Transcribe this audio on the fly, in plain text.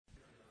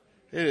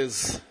It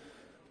is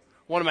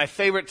one of my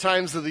favorite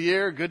times of the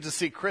year. Good to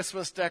see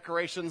Christmas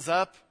decorations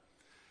up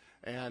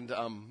and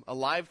a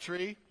live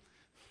tree.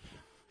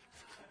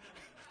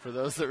 For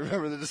those that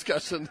remember the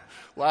discussion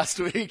last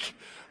week.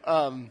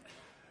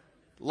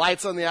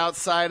 Lights on the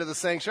outside of the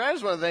sanctuary. I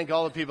just want to thank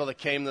all the people that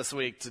came this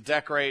week to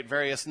decorate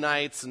various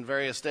nights and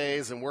various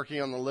days and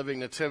working on the Living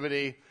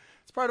Nativity.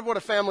 It's part of what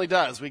a family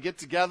does. We get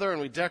together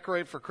and we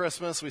decorate for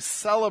Christmas. We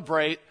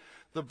celebrate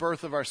the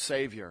birth of our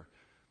Savior.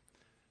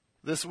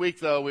 This week,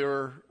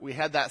 though, we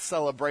had that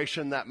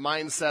celebration, that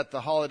mindset,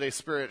 the holiday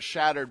spirit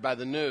shattered by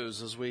the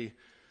news as we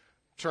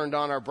turned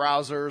on our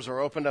browsers or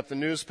opened up the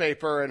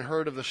newspaper and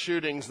heard of the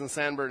shootings in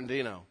San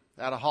Bernardino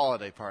at a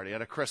holiday party,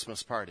 at a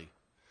Christmas party.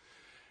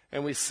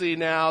 And we see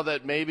now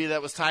that maybe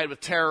that was tied with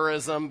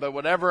terrorism, but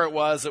whatever it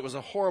was a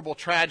horrible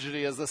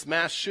tragedy as this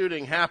mass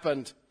shooting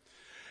happened.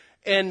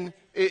 And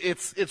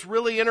it's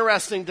really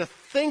interesting to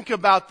think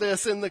about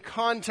this in the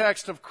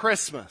context of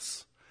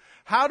Christmas.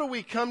 How do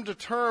we come to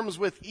terms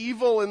with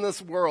evil in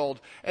this world?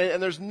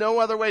 And there's no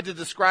other way to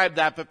describe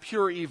that but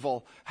pure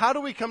evil. How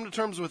do we come to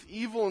terms with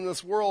evil in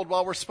this world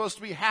while we're supposed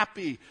to be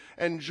happy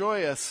and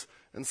joyous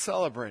and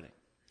celebrating?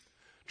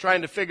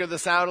 Trying to figure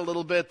this out a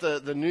little bit,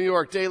 the New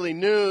York Daily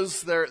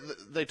News,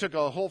 they took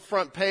a whole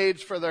front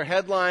page for their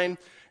headline,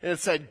 and it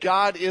said,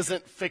 "God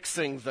isn't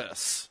fixing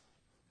this."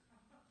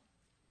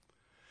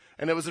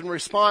 And it was in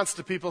response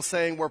to people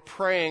saying, we're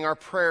praying, our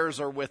prayers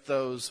are with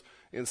those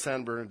in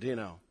San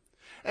Bernardino.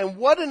 And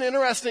what an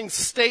interesting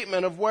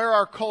statement of where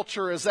our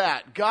culture is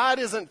at. God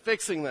isn't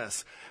fixing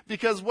this.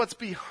 Because what's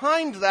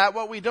behind that,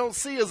 what we don't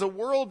see, is a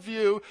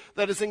worldview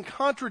that is in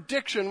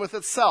contradiction with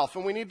itself.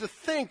 And we need to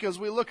think as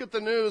we look at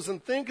the news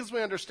and think as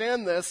we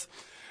understand this.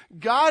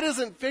 God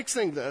isn't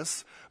fixing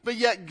this, but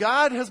yet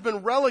God has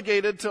been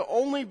relegated to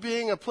only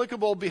being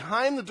applicable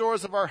behind the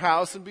doors of our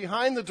house and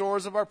behind the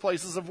doors of our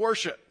places of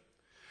worship.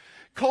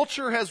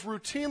 Culture has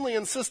routinely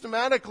and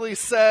systematically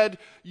said,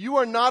 you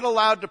are not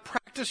allowed to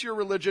practice your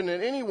religion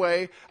in any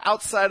way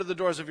outside of the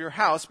doors of your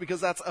house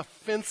because that's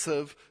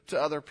offensive to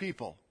other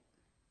people.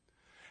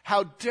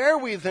 How dare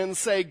we then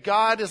say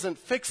God isn't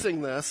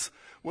fixing this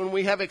when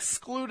we have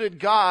excluded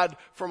God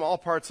from all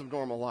parts of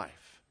normal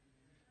life?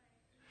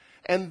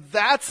 And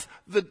that's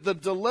the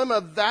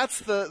dilemma,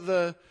 that's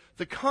the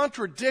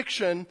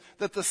contradiction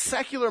that the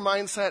secular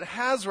mindset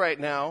has right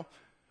now.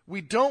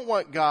 We don't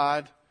want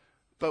God,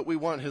 but we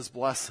want his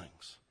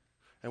blessings,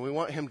 and we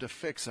want him to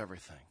fix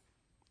everything.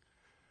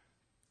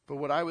 But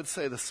what I would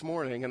say this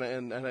morning, and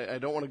I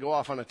don't want to go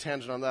off on a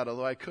tangent on that,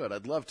 although I could,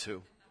 I'd love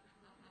to.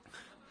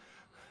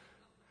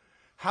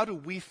 How do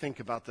we think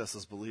about this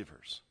as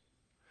believers?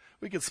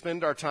 We could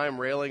spend our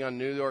time railing on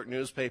New York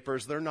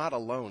newspapers. They're not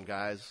alone,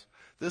 guys.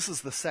 This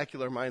is the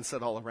secular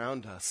mindset all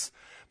around us.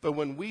 But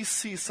when we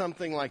see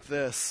something like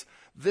this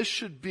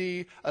should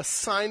be a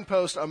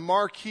signpost, a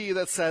marquee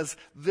that says,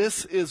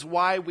 this is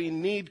why we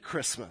need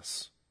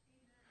Christmas.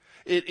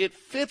 It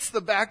fits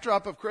the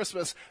backdrop of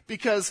Christmas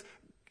because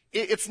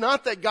it's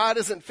not that God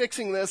isn't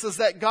fixing this, it's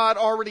that God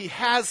already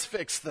has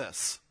fixed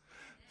this.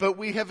 But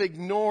we have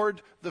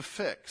ignored the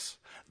fix.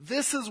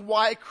 This is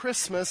why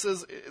Christmas.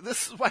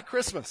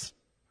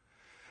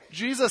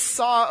 Jesus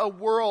saw a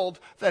world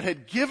that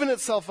had given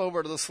itself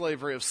over to the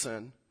slavery of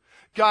sin.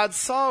 God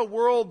saw a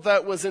world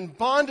that was in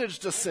bondage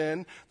to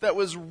sin, that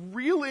was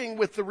reeling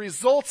with the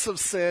results of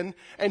sin,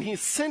 and he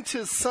sent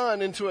his son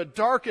into a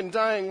dark and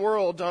dying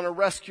world on a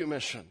rescue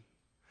mission.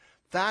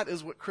 That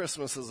is what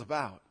Christmas is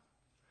about.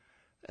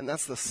 And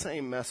that's the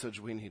same message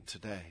we need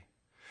today.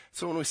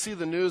 So when we see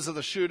the news of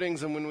the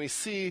shootings and when we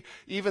see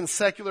even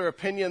secular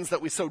opinions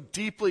that we so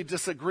deeply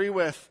disagree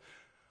with,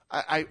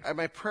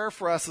 my prayer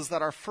for us is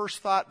that our first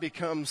thought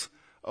becomes,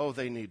 oh,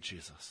 they need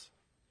Jesus.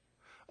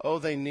 Oh,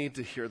 they need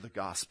to hear the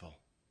gospel.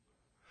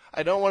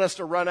 I don't want us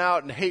to run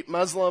out and hate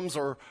Muslims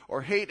or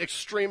hate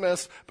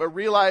extremists, but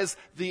realize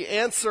the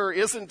answer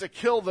isn't to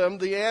kill them.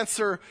 The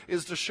answer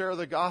is to share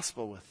the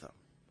gospel with them.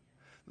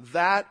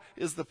 That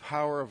is the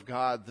power of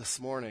God this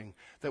morning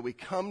that we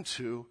come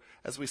to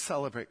as we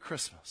celebrate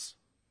Christmas.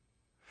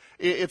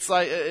 It's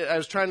like, I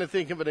was trying to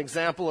think of an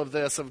example of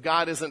this, of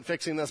God isn't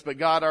fixing this, but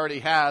God already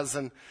has.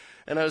 And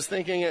I was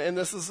thinking, and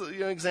this is,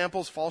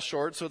 examples fall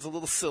short, so it's a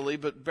little silly,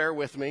 but bear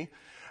with me.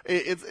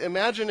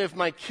 Imagine if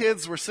my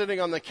kids were sitting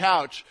on the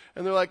couch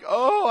and they're like,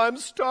 oh, I'm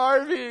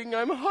starving,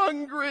 I'm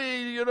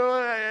hungry,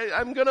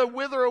 I'm going to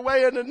wither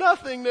away into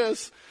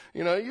nothingness.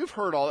 You've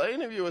heard all that.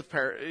 Any of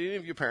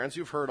you parents,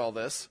 you've heard all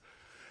this.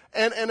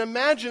 And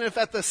imagine if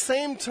at the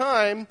same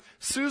time,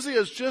 Susie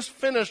has just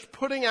finished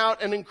putting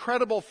out an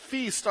incredible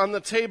feast on the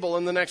table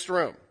in the next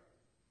room.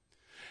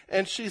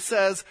 And she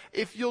says,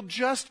 if you'll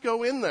just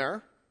go in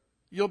there,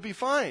 you'll be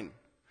fine.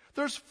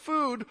 There's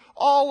food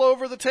all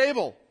over the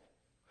table.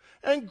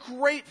 And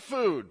great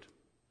food.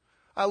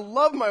 I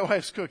love my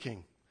wife's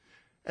cooking.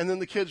 And then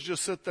the kids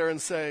just sit there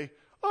and say,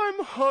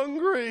 I'm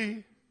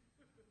hungry.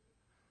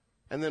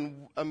 And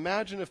then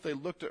imagine if they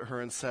looked at her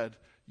and said,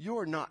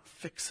 you're not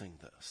fixing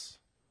this.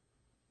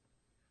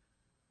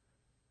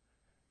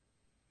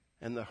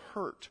 and the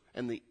hurt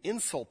and the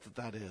insult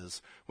that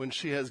is when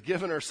she has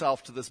given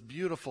herself to this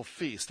beautiful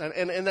feast.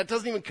 And that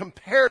doesn't even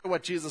compare to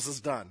what Jesus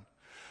has done.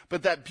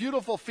 But that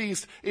beautiful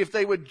feast, if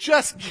they would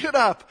just get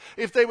up,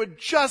 if they would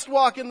just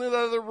walk into the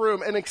other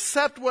room and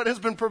accept what has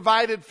been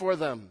provided for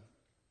them.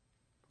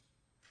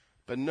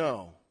 But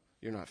no,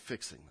 you're not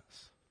fixing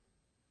this.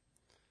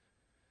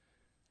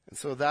 And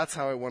so that's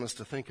how I want us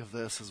to think of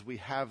this, as we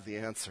have the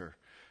answer.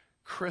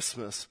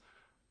 Christmas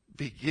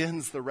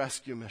begins the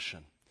rescue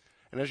mission.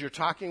 And as you're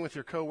talking with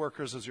your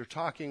coworkers, as you're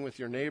talking with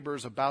your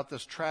neighbors about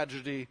this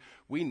tragedy,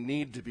 we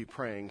need to be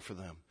praying for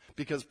them.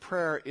 Because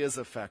prayer is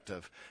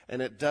effective,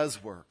 and it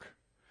does work.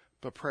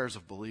 But prayers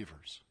of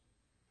believers.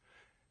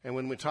 And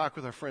when we talk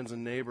with our friends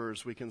and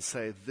neighbors, we can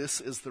say, this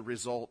is the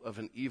result of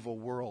an evil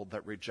world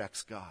that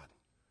rejects God.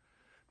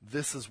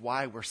 This is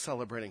why we're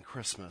celebrating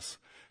Christmas,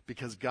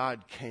 because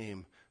God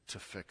came to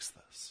fix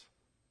this.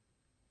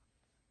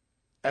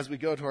 As we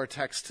go to our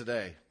text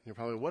today, you're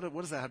probably, what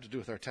does that have to do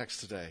with our text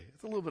today?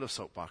 It's a little bit of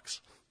soapbox.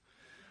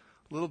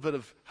 A little bit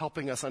of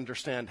helping us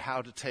understand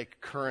how to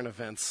take current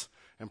events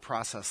and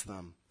process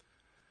them.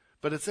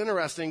 But it's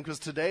interesting because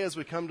today, as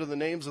we come to the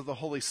names of the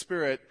Holy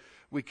Spirit,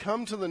 we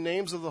come to the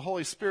names of the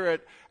Holy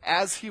Spirit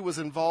as he was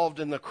involved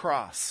in the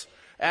cross,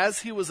 as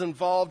he was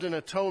involved in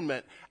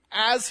atonement,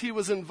 as he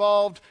was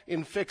involved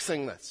in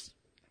fixing this.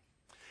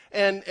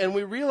 And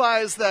we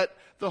realize that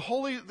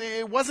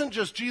it wasn't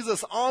just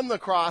Jesus on the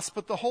cross,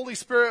 but the Holy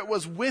Spirit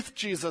was with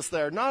Jesus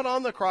there, not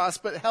on the cross,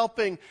 but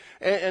helping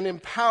and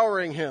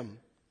empowering him.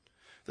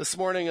 This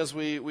morning, as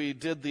we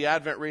did the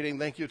Advent reading,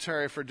 thank you,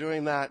 Terry, for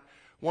doing that.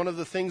 One of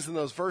the things in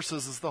those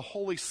verses is the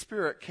Holy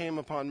Spirit came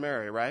upon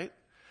Mary, right?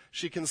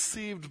 She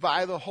conceived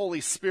by the Holy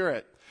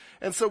Spirit.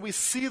 And so we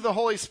see the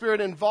Holy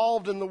Spirit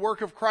involved in the work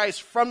of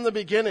Christ from the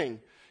beginning,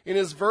 in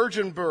his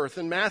virgin birth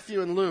in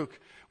Matthew and Luke.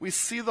 We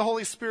see the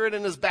Holy Spirit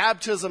in his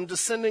baptism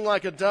descending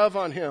like a dove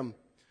on him.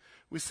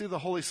 We see the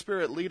Holy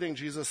Spirit leading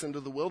Jesus into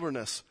the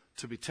wilderness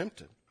to be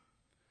tempted.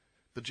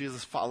 But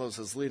Jesus follows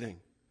his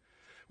leading.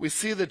 We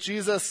see that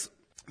Jesus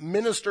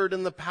ministered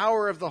in the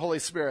power of the Holy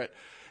Spirit.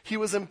 He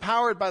was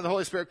empowered by the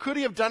Holy Spirit. Could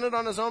he have done it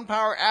on his own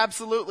power?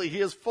 Absolutely. He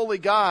is fully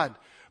God.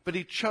 But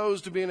he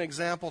chose to be an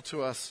example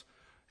to us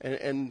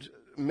and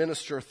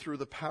minister through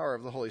the power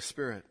of the Holy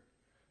Spirit.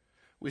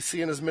 We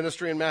see in his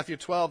ministry in Matthew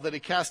 12 that he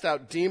cast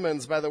out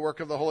demons by the work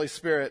of the Holy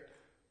Spirit.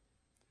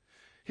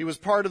 He was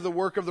part of the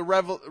work of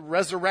the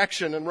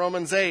resurrection in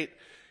Romans 8.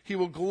 He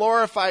will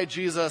glorify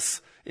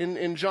Jesus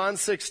in John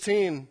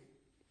 16.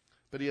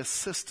 But he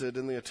assisted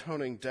in the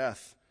atoning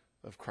death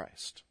of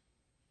Christ.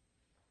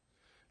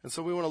 And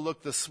so we want to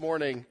look this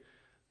morning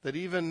that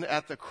even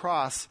at the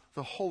cross,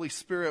 the Holy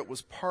Spirit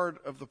was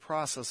part of the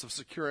process of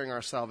securing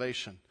our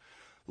salvation.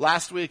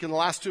 Last week, in the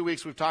last 2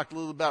 weeks, we've talked a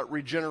little about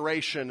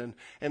regeneration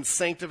and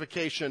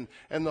sanctification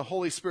and the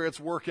Holy Spirit's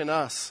work in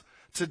us.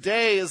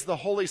 Today is the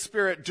Holy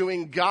Spirit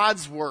doing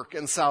God's work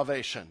in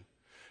salvation.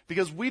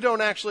 Because we don't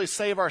actually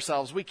save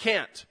ourselves. We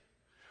can't.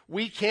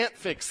 We can't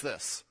fix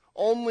this.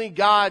 Only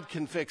God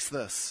can fix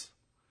this.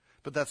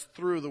 But that's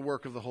through the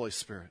work of the Holy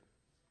Spirit.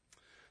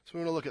 So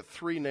we're going to look at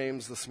 3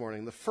 names this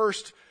morning. The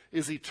first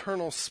is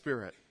Eternal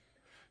Spirit.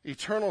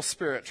 Eternal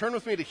Spirit. Turn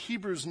with me to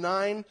Hebrews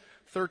 9,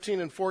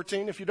 13 and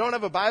 14. If you don't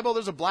have a Bible,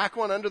 there's a black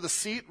one under the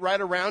seat right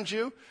around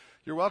you.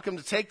 You're welcome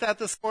to take that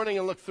this morning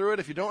and look through it.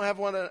 If you don't have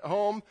one at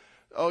home,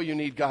 you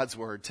need God's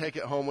Word. Take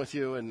it home with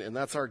you, and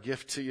that's our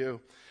gift to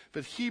you.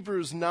 But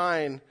Hebrews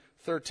 9,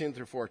 13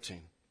 through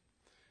 14.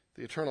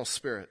 The Eternal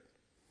Spirit.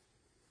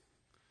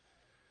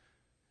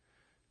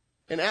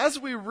 And as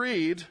we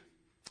read,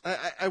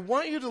 I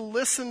want you to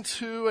listen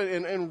to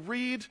and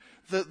read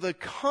the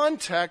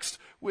context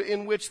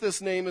in which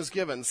this name is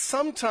given.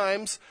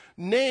 Sometimes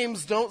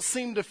names don't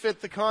seem to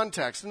fit the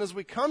context. And as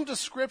we come to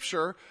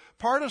Scripture,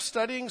 part of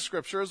studying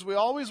Scripture is we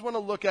always want to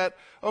look at,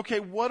 okay,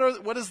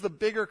 what is the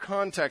bigger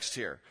context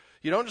here?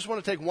 You don't just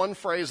want to take one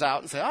phrase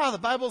out and say, the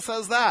Bible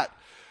says that.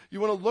 You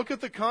want to look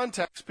at the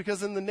context,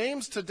 because in the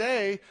names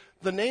today,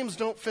 the names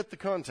don't fit the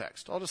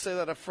context. I'll just say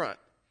that up front.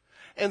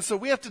 And so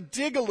we have to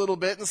dig a little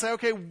bit and say,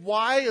 okay,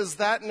 why is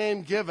that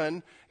name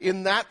given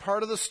in that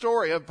part of the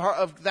story, of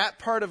that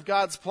part of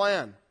God's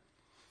plan?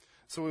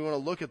 So we want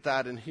to look at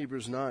that in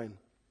Hebrews 9,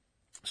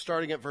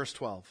 starting at verse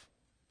 12.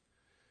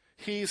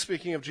 He,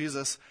 speaking of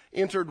Jesus,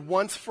 entered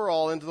once for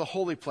all into the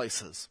holy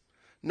places,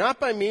 not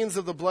by means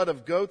of the blood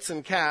of goats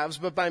and calves,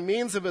 but by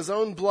means of his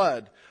own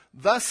blood,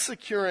 thus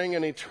securing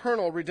an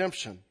eternal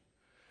redemption.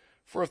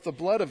 For if the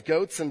blood of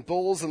goats and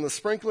bulls and the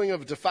sprinkling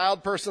of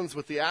defiled persons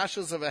with the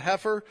ashes of a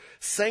heifer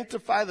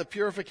sanctify the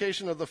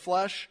purification of the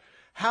flesh,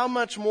 how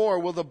much more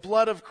will the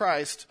blood of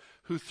Christ,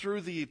 who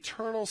through the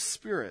eternal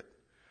Spirit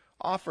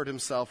offered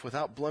himself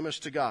without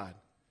blemish to God,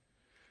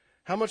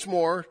 how much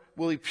more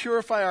will he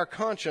purify our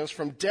conscience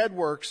from dead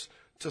works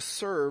to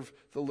serve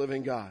the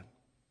living God?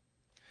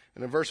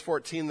 And in verse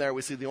 14 there,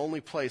 we see the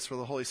only place where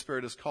the Holy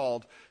Spirit is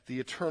called the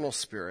Eternal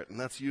Spirit, and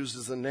that's used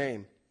as a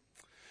name.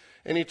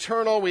 And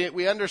eternal,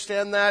 we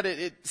understand that.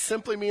 It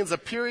simply means a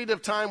period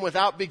of time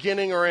without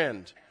beginning or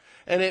end.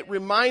 And it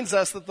reminds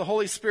us that the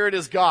Holy Spirit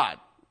is God,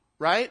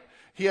 right?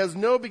 He has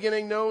no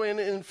beginning, no end.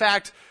 In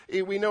fact,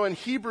 we know in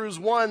Hebrews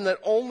 1 that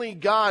only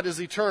God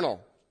is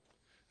eternal.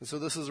 And so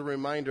this is a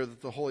reminder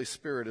that the Holy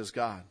Spirit is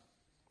God.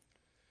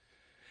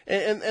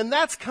 And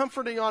that's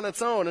comforting on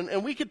its own.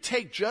 And we could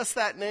take just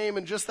that name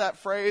and just that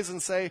phrase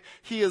and say,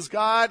 He is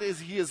God,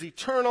 He is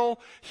eternal,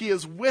 He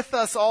is with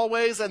us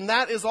always, and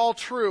that is all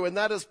true, and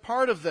that is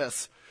part of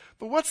this.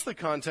 But what's the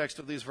context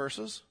of these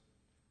verses?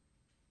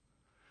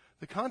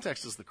 The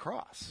context is the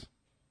cross.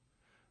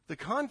 The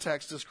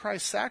context is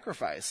Christ's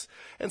sacrifice.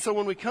 And so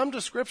when we come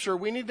to Scripture,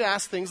 we need to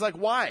ask things like,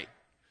 why?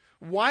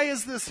 Why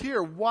is this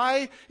here?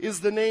 Why is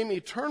the name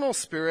Eternal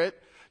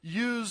Spirit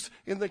used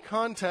in the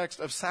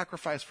context of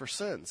sacrifice for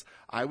sins?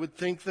 I would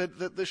think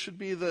that this should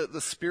be the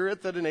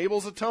Spirit that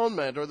enables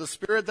atonement, or the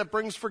Spirit that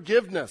brings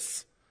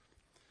forgiveness.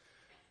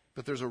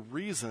 But there's a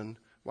reason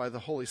why the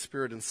Holy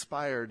Spirit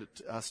inspired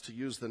us to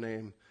use the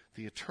name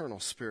the Eternal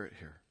Spirit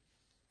here.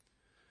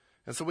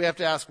 And so we have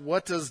to ask,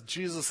 what does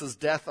Jesus'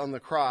 death on the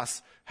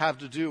cross have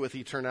to do with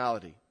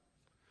eternality?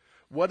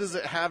 What does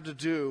it have to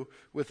do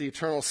with the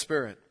Eternal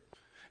Spirit?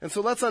 And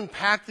so let's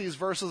unpack these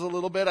verses a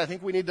little bit. I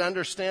think we need to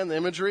understand the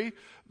imagery.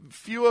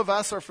 Few of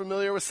us are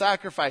familiar with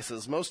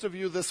sacrifices. Most of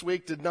you this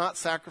week did not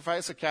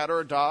sacrifice a cat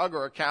or a dog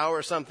or a cow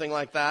or something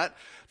like that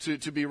to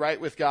be right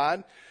with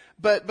God.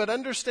 But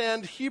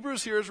understand,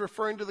 Hebrews here is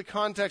referring to the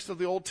context of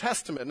the Old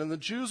Testament, and the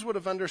Jews would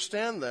have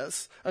understood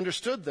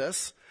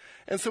this.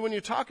 And so when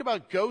you talk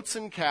about goats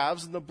and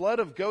calves and the blood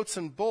of goats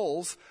and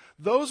bulls,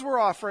 those were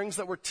offerings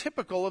that were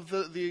typical of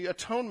the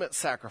atonement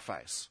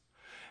sacrifice.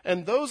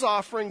 And those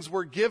offerings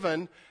were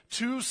given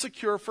to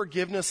secure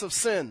forgiveness of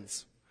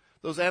sins.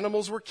 Those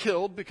animals were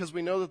killed because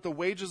we know that the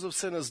wages of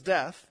sin is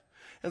death.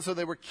 And so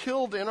they were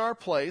killed in our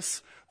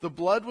place. The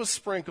blood was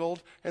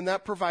sprinkled, and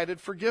that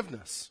provided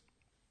forgiveness.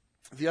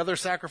 The other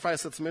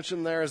sacrifice that's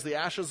mentioned there is the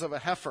ashes of a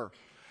heifer.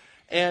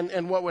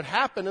 And what would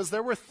happen is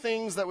there were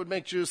things that would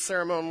make Jews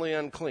ceremonially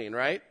unclean,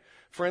 right?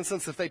 For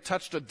instance, if they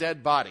touched a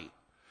dead body,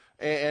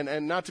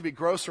 and not to be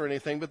gross or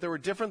anything, but there were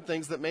different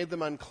things that made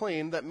them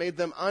unclean, that made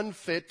them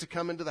unfit to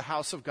come into the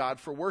house of God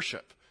for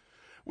worship,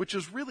 which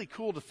is really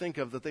cool to think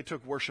of, that they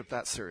took worship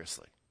that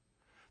seriously,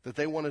 that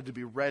they wanted to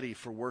be ready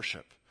for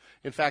worship.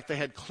 In fact, they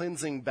had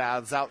cleansing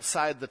baths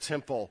outside the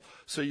temple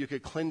so you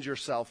could cleanse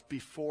yourself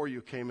before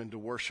you came into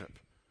worship.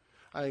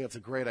 I think that's a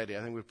great idea.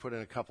 I think we've put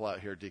in a couple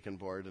out here, Deacon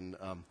Board, and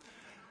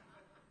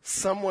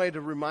some way to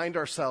remind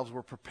ourselves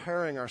we're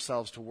preparing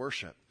ourselves to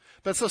worship.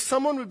 But so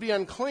someone would be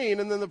unclean,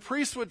 and then the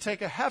priest would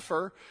take a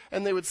heifer,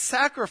 and they would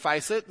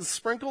sacrifice it and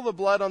sprinkle the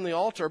blood on the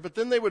altar, but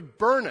then they would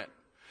burn it.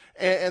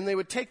 And they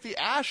would take the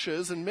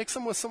ashes and mix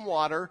them with some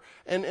water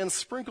and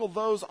sprinkle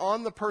those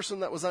on the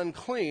person that was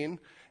unclean,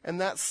 and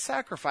that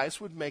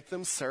sacrifice would make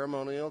them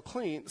ceremonially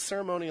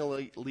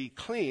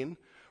clean,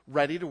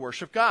 ready to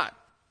worship God.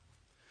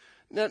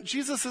 Now,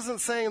 Jesus isn't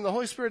saying, and the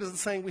Holy Spirit isn't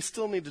saying, we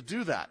still need to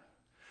do that.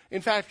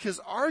 In fact, his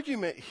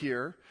argument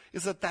here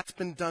is that that's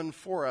been done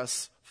for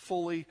us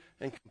fully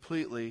and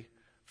completely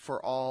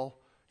for all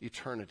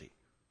eternity.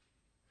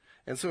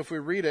 And so if we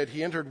read it,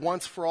 he entered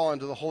once for all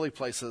into the holy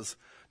places,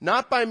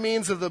 not by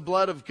means of the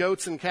blood of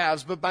goats and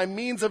calves, but by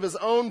means of his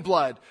own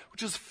blood,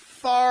 which is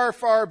far,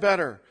 far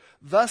better,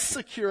 thus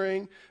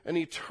securing an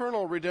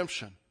eternal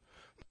redemption.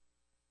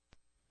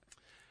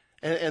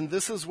 And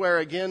this is where,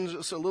 again,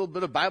 just a little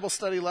bit of Bible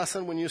study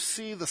lesson. When you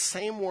see the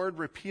same word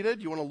repeated,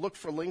 you want to look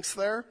for links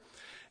there.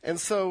 And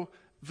so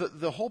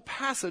the whole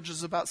passage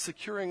is about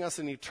securing us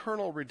an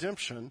eternal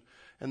redemption,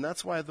 and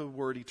that's why the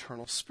word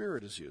eternal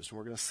spirit is used. And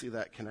we're going to see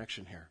that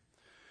connection here.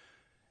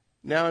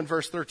 Now in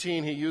verse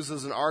 13, he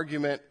uses an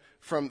argument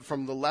from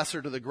the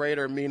lesser to the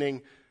greater,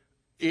 meaning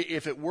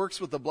if it works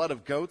with the blood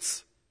of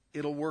goats,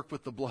 it'll work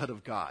with the blood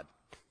of God,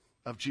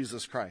 of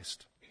Jesus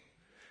Christ.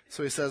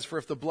 So he says, for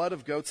if the blood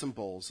of goats and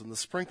bulls and the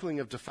sprinkling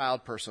of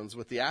defiled persons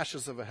with the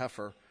ashes of a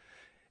heifer,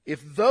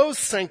 if those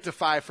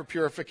sanctify for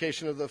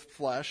purification of the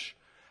flesh,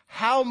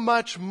 how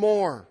much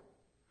more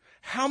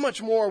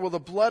will the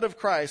blood of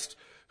Christ,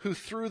 who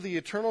through the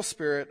eternal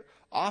Spirit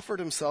offered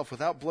himself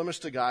without blemish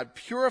to God,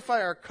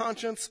 purify our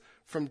conscience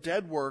from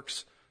dead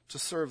works to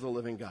serve the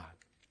living God?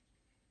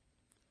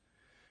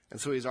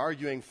 And so he's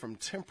arguing from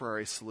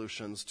temporary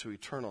solutions to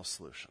eternal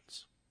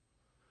solutions.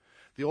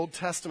 The Old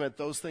Testament,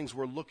 those things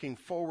were looking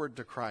forward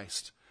to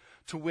Christ,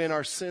 to when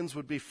our sins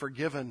would be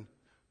forgiven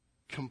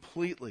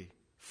completely,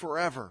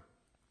 forever.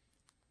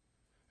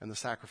 And the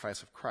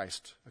sacrifice of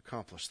Christ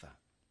accomplished that.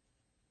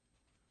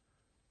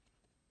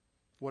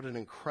 What an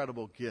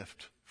incredible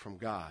gift from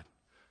God,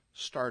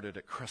 started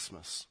at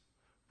Christmas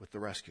with the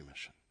rescue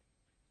mission.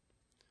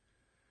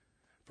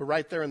 But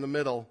right there in the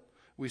middle,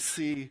 we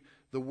see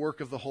the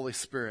work of the Holy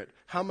Spirit.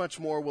 How much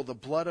more will the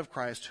blood of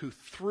Christ, who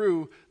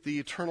through the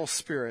eternal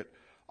Spirit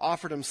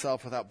offered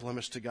himself without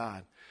blemish to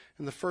God?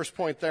 And the first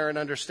point there in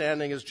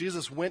understanding is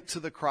Jesus went to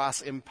the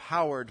cross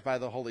empowered by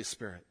the Holy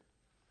Spirit.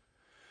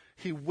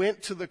 He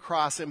went to the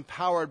cross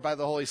empowered by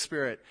the Holy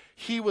Spirit.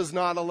 He was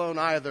not alone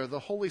either. The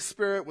Holy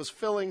Spirit was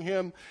filling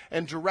him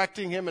and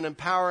directing him and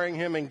empowering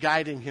him and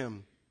guiding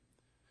him,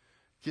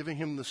 giving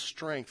him the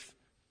strength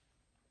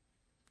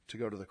to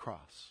go to the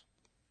cross.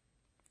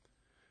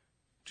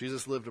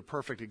 Jesus lived a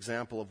perfect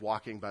example of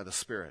walking by the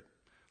Spirit.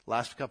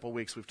 Last couple of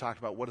weeks we've talked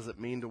about what does it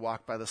mean to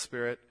walk by the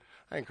Spirit.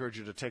 I encourage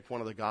you to take one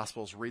of the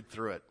Gospels, read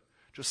through it.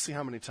 Just see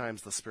how many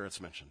times the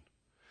Spirit's mentioned.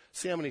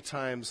 See how many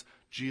times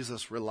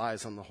Jesus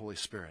relies on the Holy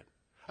Spirit.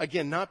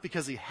 Again, not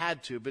because he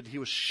had to, but he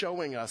was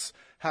showing us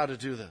how to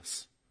do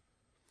this.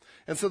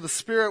 And so the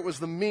Spirit was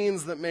the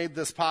means that made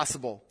this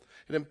possible.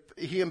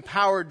 He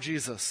empowered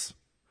Jesus.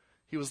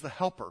 He was the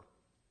helper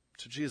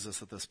to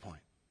Jesus at this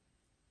point.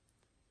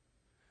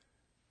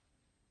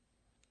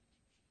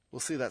 We'll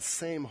see that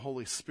same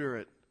Holy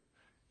Spirit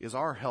is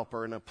our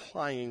helper in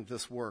applying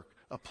this work,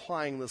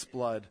 applying this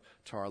blood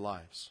to our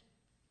lives.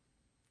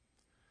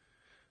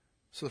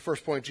 So the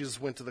first point, Jesus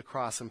went to the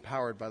cross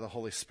empowered by the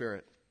Holy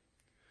Spirit.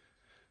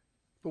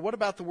 But what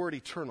about the word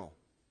eternal?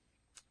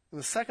 And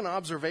the second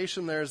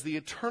observation there is the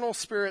eternal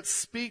Spirit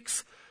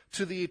speaks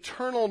to the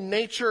eternal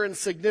nature and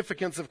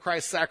significance of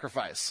Christ's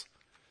sacrifice.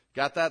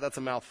 Got that? That's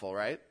a mouthful,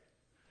 right?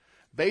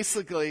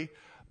 Basically,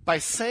 by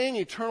saying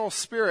eternal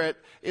Spirit,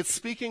 it's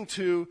speaking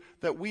to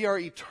that we are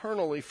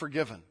eternally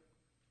forgiven.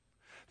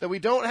 That we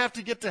don't have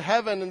to get to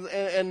heaven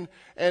and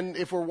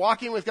if we're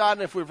walking with God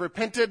and if we've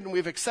repented and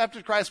we've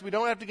accepted Christ, we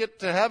don't have to get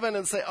to heaven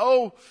and say,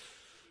 oh,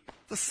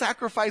 the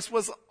sacrifice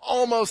was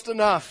almost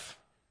enough.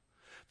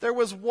 There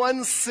was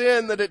one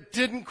sin that it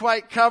didn't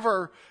quite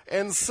cover,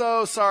 and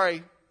so,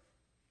 sorry,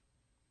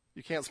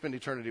 you can't spend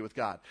eternity with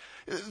God.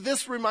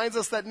 This reminds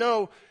us that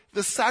no,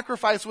 the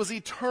sacrifice was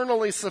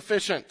eternally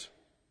sufficient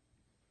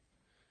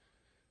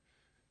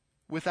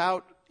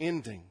without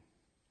ending.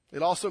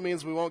 It also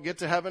means we won't get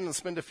to heaven and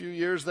spend a few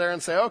years there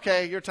and say,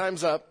 okay, your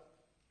time's up.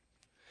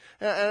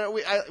 And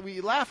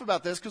we laugh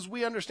about this because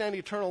we understand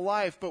eternal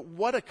life, but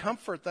what a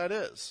comfort that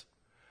is.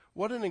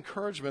 What an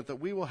encouragement that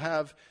we will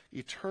have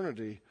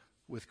eternity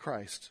with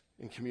Christ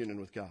in communion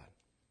with God.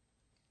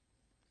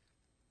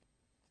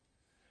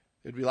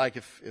 It'd be like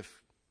if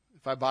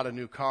I bought a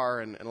new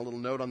car and a little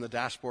note on the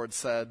dashboard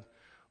said,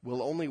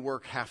 we'll only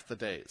work half the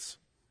days.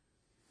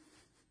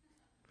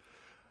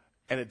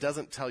 And it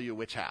doesn't tell you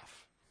which half.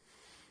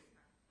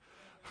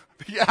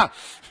 Yeah,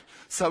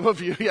 some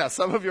of you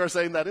are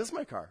saying that is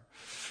my car.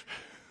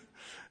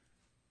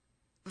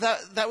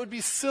 That would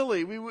be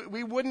silly.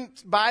 We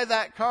wouldn't buy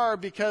that car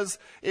because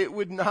it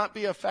would not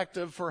be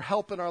effective for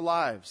help in our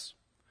lives.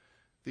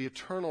 The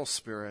eternal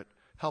Spirit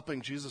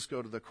helping Jesus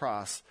go to the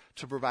cross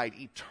to provide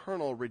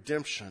eternal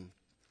redemption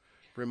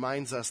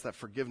reminds us that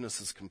forgiveness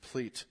is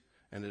complete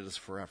and it is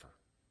forever.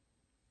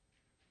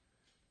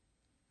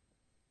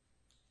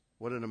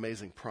 What an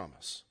amazing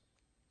promise.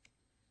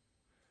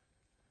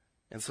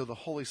 And so the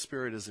Holy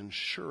Spirit is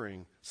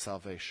ensuring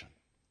salvation.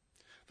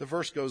 The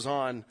verse goes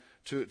on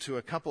to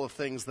a couple of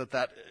things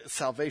that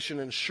salvation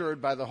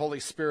ensured by the Holy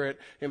Spirit,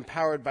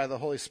 empowered by the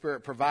Holy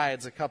Spirit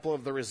provides, a couple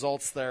of the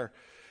results there.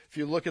 If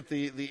you look at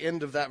the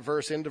end of that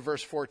verse, into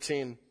verse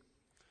 14,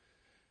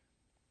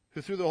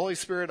 who through the Holy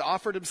Spirit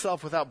offered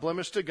himself without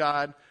blemish to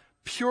God,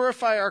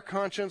 purify our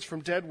conscience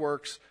from dead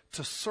works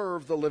to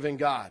serve the living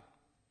God.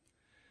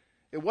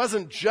 It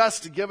wasn't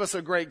just to give us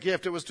a great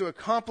gift, it was to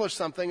accomplish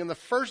something. And the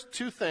first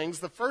two things,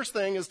 the first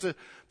thing is to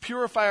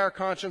purify our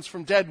conscience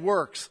from dead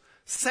works.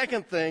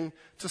 Second thing,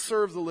 to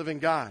serve the living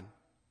God.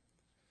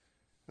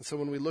 And so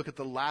when we look at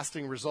the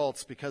lasting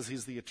results, because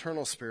he's the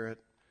eternal Spirit,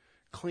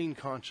 clean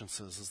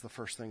consciences is the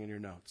first thing in your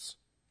notes.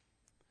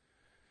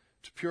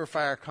 To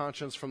purify our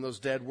conscience from those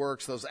dead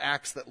works, those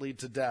acts that lead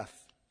to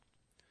death.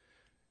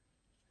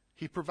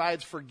 He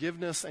provides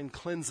forgiveness and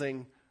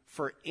cleansing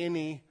for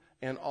any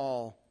and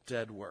all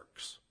dead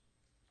works.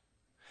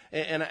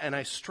 And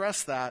I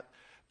stress that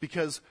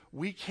because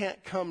we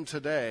can't come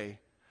today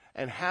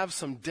and have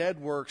some dead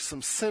works,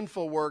 some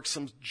sinful works,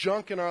 some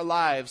junk in our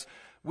lives.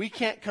 We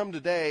can't come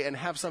today and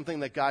have something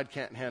that God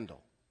can't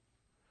handle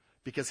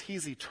because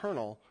he's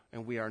eternal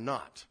and we are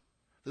not.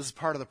 This is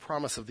part of the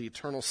promise of the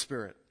eternal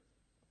Spirit.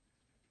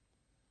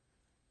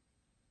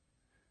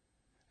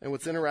 And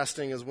what's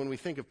interesting is when we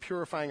think of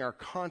purifying our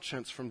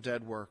conscience from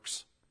dead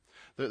works,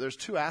 there's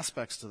two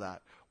aspects to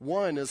that.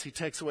 One is he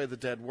takes away the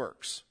dead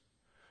works,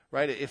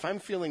 right? If I'm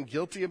feeling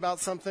guilty about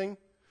something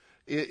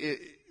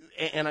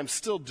and I'm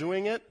still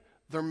doing it,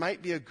 there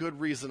might be a good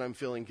reason I'm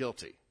feeling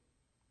guilty.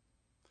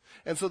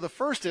 And so the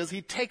first is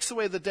he takes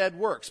away the dead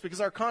works because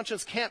our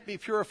conscience can't be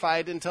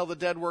purified until the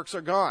dead works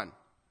are gone.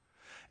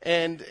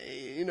 And,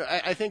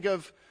 I think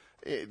of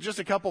just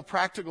a couple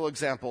practical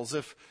examples.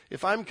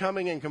 If I'm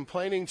coming and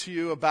complaining to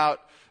you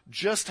about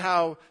just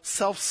how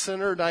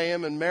self-centered I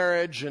am in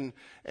marriage and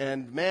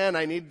man,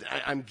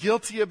 I'm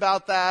guilty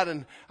about that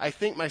and I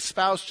think my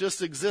spouse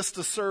just exists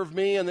to serve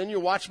me, and then you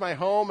watch my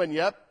home and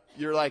yep,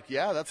 you're like,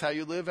 yeah, that's how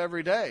you live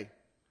every day.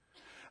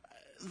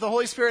 The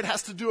Holy Spirit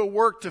has to do a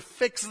work to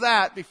fix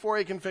that before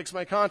he can fix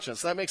my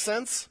conscience. That makes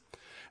sense?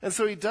 And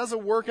so he does a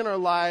work in our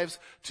lives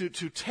to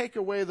take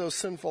away those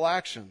sinful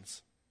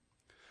actions.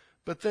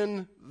 But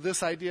then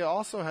this idea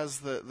also has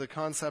the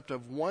concept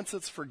of once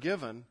it's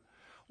forgiven,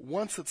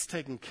 once it's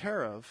taken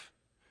care of,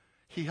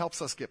 he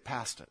helps us get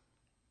past it.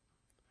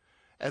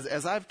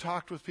 As I've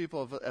talked with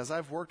people, as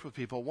I've worked with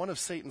people, one of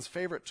Satan's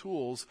favorite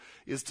tools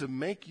is to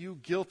make you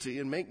guilty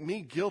and make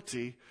me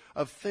guilty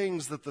of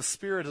things that the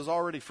Spirit has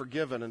already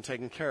forgiven and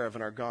taken care of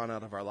and are gone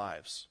out of our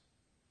lives.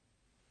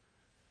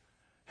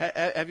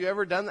 Have you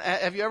ever done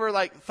that? Have you ever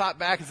thought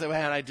back and said,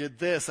 man, I did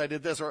this,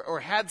 or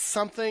had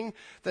something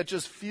that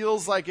just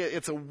feels like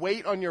it's a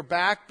weight on your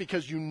back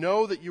because you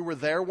know that you were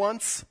there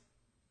once?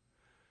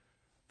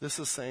 This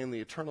is saying the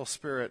eternal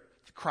Spirit,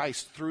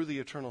 Christ through the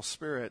eternal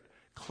Spirit,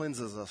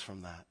 cleanses us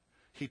from that.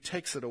 He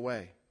takes it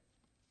away.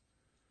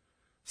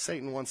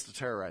 Satan wants to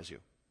terrorize you.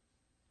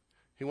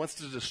 He wants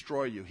to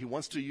destroy you. He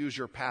wants to use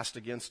your past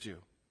against you.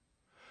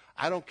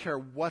 I don't care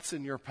what's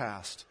in your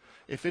past.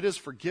 If it is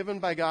forgiven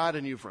by God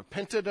and you've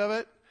repented of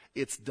it,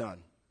 it's done.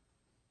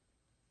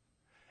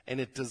 And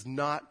it does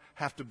not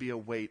have to be a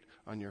weight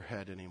on your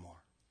head anymore.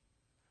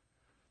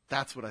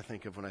 That's what I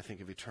think of when I think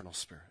of eternal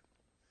Spirit.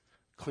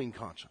 Clean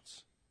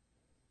conscience.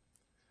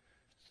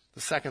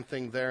 The second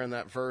thing there in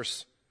that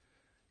verse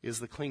is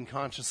the clean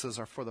consciences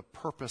are for the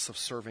purpose of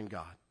serving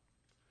God.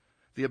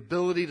 The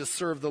ability to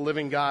serve the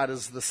living God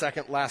is the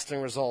second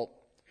lasting result.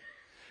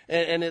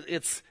 And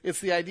it's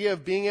the idea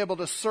of being able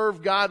to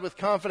serve God with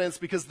confidence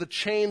because the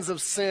chains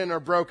of sin are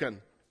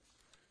broken.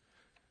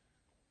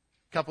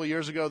 A couple of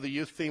years ago, the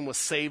youth theme was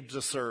saved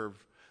to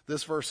serve.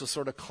 This verse is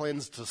sort of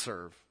cleansed to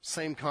serve.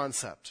 Same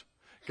concept.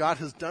 God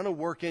has done a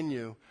work in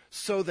you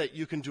so that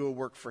you can do a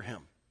work for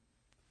Him.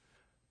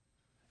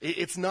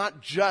 It's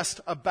not just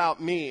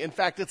about me. In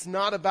fact, it's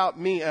not about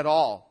me at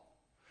all.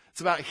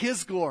 It's about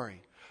His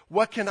glory.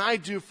 What can I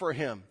do for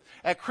Him?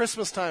 At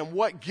Christmas time,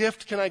 what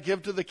gift can I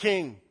give to the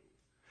King?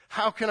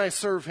 How can I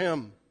serve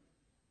Him?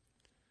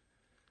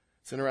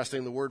 It's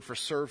interesting, the word for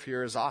serve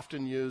here is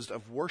often used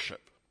of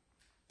worship.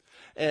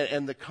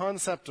 And the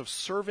concept of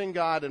serving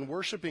God and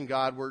worshiping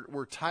God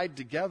were tied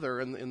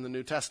together in the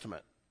New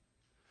Testament.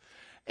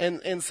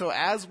 And so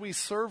as we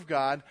serve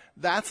God,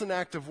 that's an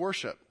act of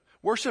worship.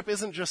 Worship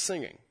isn't just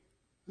singing.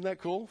 Isn't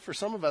that cool? For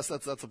some of us,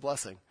 that's a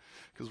blessing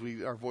because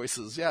our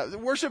voices. Yeah,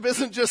 worship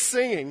isn't just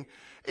singing.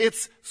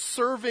 It's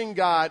serving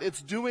God. It's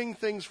doing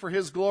things for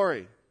His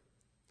glory.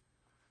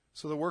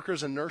 So the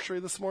workers in nursery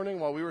this morning,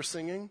 while we were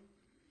singing,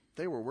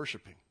 they were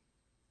worshiping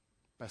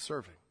by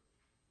serving.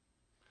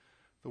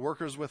 The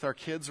workers with our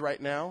kids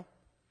right now,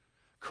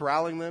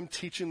 corralling them,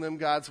 teaching them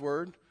God's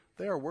word,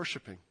 they are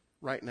worshiping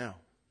right now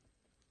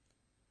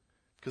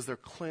because they're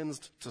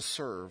cleansed to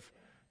serve,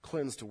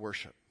 cleansed to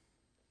worship.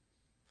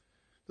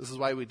 This is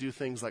why we do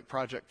things like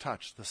Project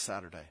Touch this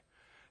Saturday.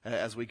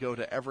 As we go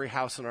to every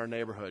house in our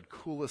neighborhood,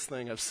 coolest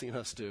thing I've seen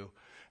us do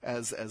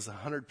as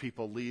 100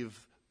 people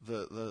leave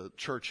the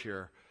church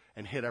here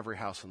and hit every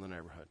house in the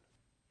neighborhood.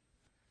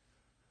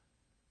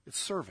 It's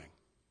serving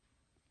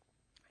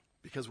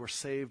because we're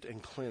saved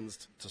and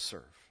cleansed to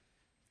serve.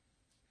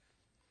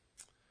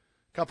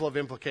 A couple of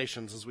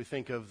implications as we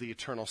think of the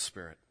eternal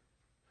Spirit.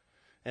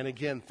 And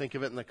again, think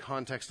of it in the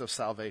context of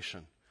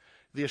salvation.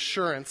 The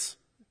assurance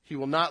He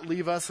will not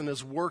leave us and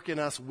His work in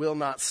us will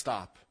not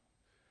stop.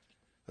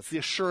 That's the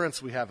assurance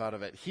we have out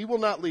of it. He will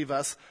not leave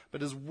us,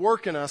 but His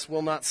work in us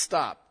will not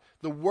stop.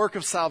 The work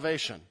of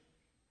salvation.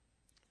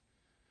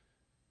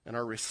 And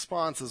our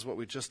response is what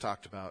we just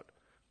talked about.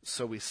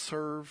 So we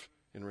serve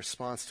in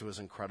response to His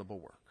incredible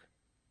work.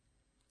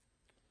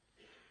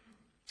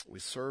 We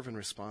serve in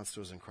response to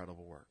His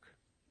incredible work.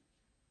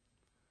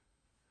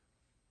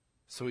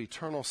 So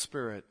eternal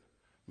Spirit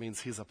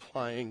means He's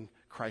applying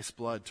Christ's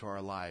blood to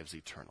our lives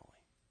eternally.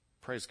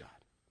 Praise God.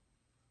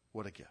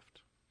 What a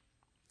gift.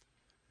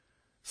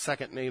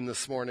 Second name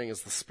this morning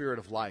is the Spirit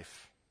of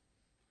life.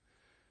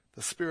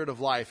 The Spirit of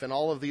life. And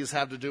all of these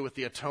have to do with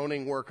the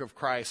atoning work of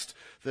Christ,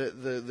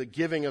 the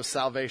giving of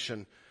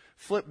salvation.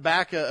 Flip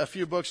back a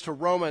few books to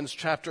Romans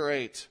chapter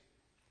 8.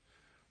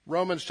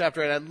 Romans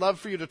chapter 8. I'd love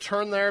for you to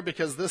turn there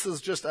because this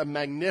is just a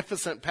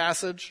magnificent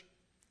passage.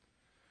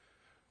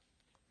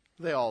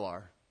 They all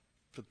are.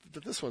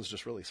 But this one's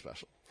just really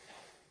special.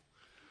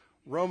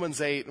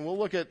 Romans 8, and we'll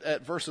look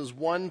at verses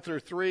 1 through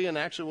 3, and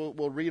actually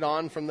we'll read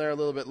on from there a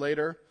little bit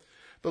later.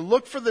 But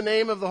look for the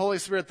name of the Holy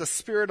Spirit, the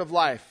Spirit of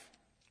life.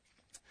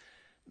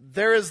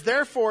 There is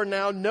therefore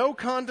now no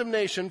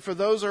condemnation for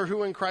those who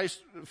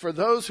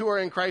are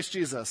in Christ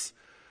Jesus.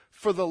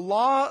 For the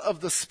law of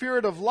the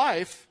Spirit of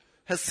life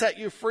has set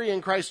you free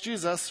in Christ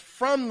Jesus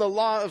from the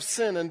law of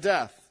sin and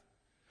death.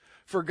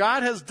 For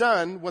God has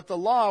done what the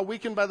law,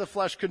 weakened by the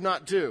flesh, could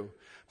not do,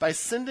 by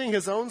sending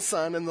His own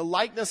Son in the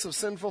likeness of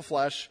sinful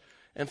flesh,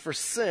 and for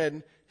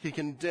sin, He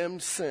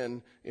condemned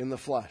sin in the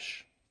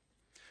flesh.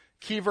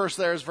 Key verse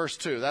there is verse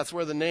 2. That's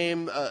where the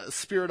name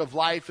Spirit of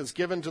life is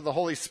given to the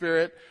Holy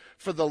Spirit.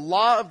 For the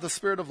law of the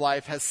Spirit of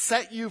life has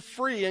set you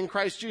free in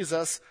Christ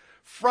Jesus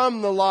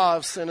from the law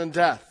of sin and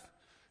death.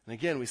 And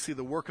again, we see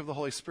the work of the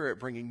Holy Spirit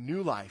bringing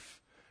new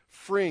life,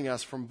 freeing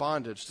us from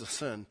bondage to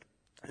sin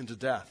and to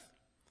death.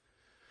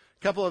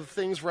 A couple of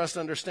things for us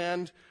to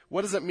understand.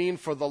 What does it mean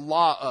for the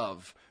law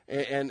of?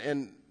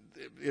 And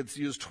it's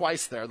used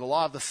twice there. The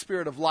law of the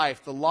Spirit of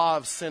life, the law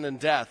of sin and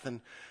death.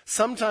 And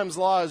sometimes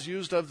law is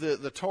used of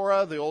the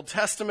Torah, the Old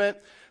Testament.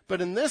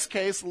 But in this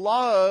case,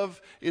 law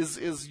of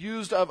is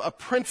used of a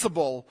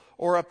principle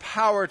or a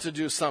power to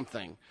do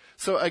something.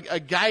 So a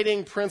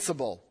guiding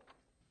principle.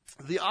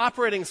 The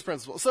operating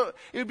principle. So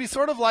it would be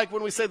sort of like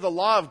when we say the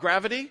law of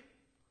gravity.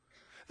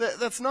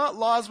 That's not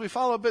laws we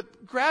follow,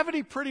 but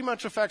gravity pretty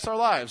much affects our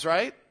lives,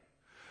 right?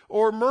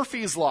 Or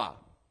Murphy's Law.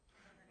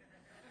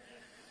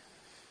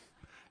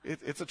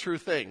 It's a true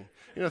thing.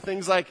 You know,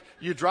 things like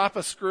you drop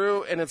a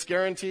screw and it's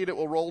guaranteed it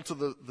will roll to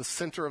the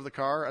center of the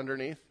car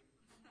underneath.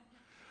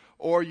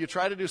 Or you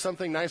try to do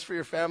something nice for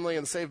your family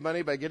and save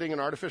money by getting an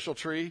artificial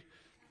tree.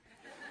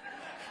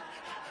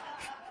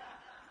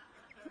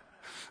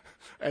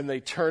 And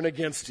they turn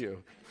against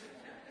you.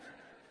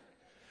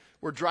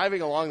 We're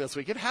driving along this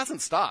week. It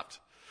hasn't stopped.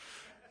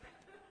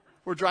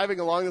 We're driving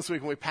along this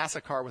week and we pass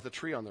a car with a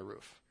tree on the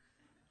roof.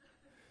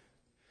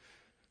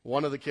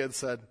 One of the kids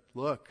said,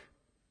 "Look."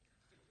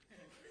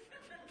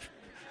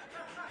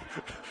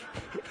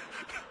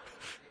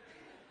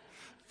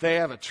 They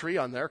have a tree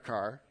on their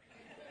car.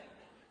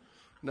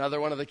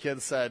 Another one of the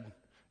kids said,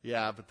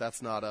 "Yeah, but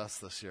that's not us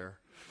this year."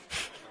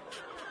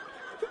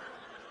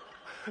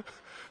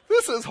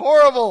 This is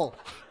horrible.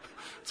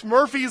 It's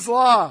Murphy's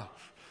Law. I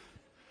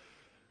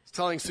was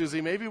telling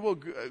Susie, maybe we'll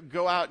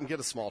go out and get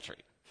a small tree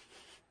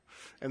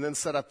and then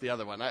set up the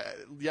other one.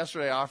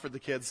 Yesterday I offered the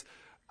kids,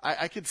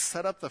 I could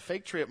set up the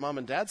fake tree at Mom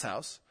and Dad's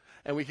house,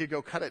 and we could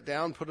go cut it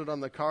down, put it on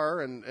the car,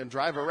 and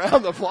drive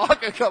around the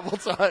block a couple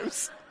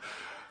times.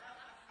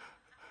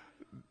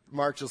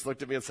 Mark just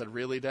looked at me and said,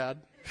 "Really,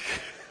 Dad?"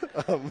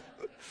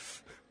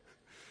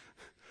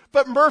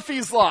 But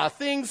Murphy's Law,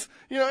 things,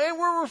 you know, and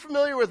we're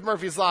familiar with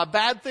Murphy's Law.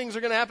 Bad things are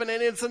going to happen, and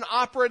it's an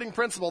operating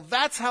principle.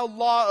 That's how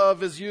law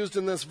of is used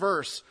in this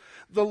verse.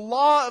 The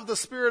law of the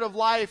Spirit of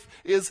life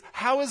is,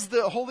 how is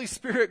the Holy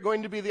Spirit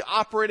going to be the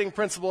operating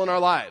principle in our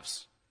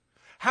lives?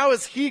 How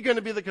is He going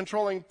to be the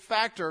controlling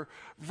factor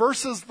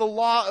versus the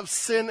law of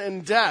sin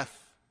and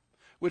death,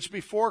 which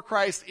before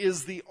Christ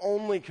is the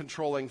only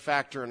controlling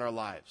factor in our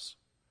lives?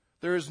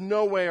 There is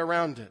no way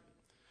around it.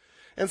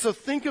 And so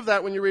think of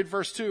that when you read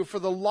verse 2. For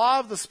the law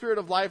of the Spirit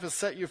of life has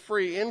set you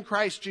free in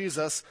Christ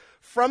Jesus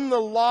from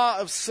the law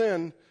of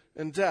sin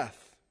and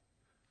death,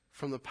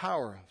 from the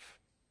power of.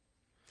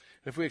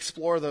 If we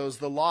explore those,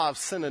 the law of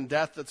sin and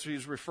death that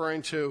he's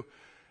referring to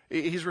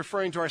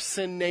our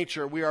sin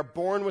nature. We are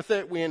born with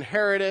it. We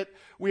inherit it.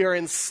 We are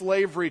in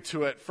slavery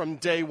to it from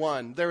day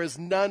one. There is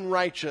none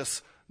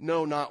righteous,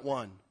 no, not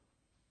one.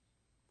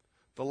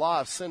 The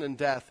law of sin and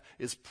death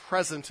is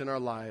present in our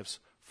lives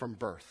from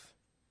birth.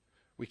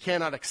 We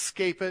cannot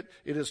escape it.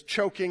 It is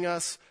choking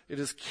us. It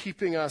is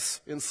keeping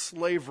us in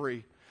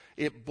slavery.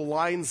 It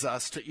blinds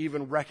us to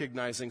even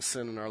recognizing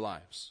sin in our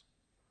lives.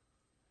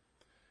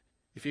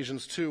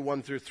 Ephesians 2,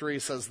 1-3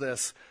 says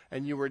this,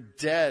 "And you were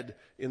dead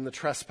in the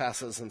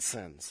trespasses and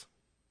sins."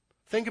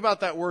 Think about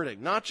that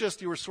wording. Not just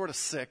you were sort of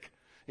sick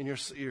in your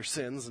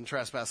sins and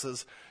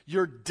trespasses.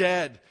 You're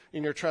dead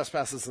in your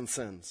trespasses and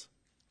sins.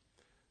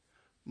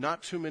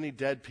 Not too many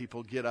dead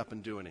people get up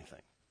and do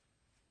anything.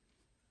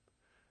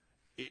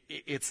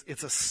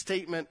 It's a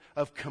statement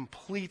of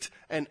complete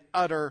and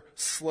utter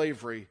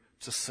slavery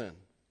to sin.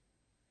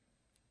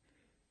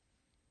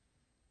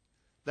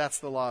 That's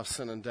the law of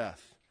sin and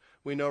death.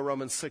 We know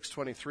Romans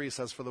 6:23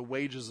 says, "For the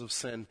wages of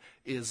sin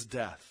is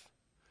death."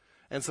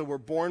 And so we're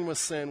born with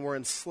sin. We're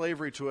in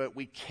slavery to it.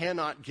 We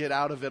cannot get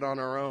out of it on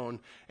our own.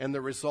 And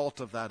the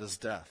result of that is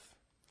death.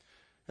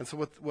 And so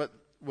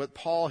what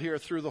Paul here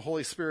through the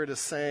Holy Spirit is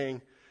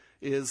saying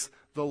is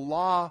the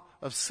law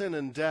of sin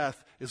and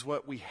death is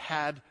what we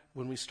had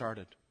when we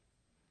started.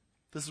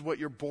 This is what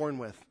you're born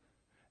with.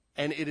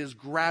 And it is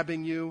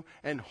grabbing you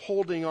and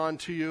holding on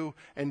to you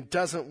and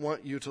doesn't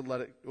want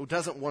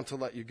to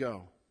let you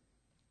go.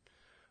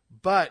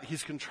 But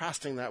he's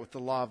contrasting that with the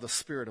law of the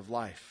Spirit of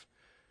life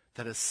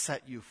that has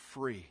set you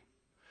free.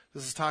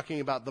 This is talking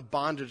about the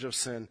bondage of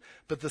sin.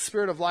 But the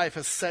Spirit of life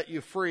has set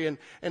you free.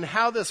 And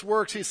how this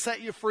works, He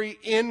set you free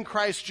in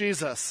Christ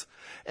Jesus.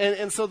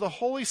 And so the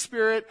Holy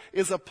Spirit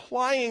is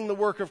applying the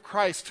work of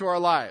Christ to our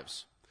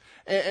lives.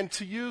 And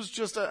to use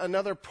just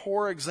another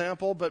poor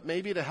example, but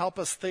maybe to help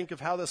us think of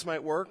how this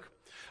might work,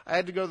 I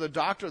had to go to the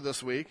doctor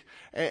this week,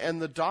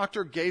 and the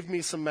doctor gave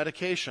me some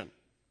medication.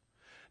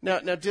 Now,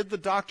 did the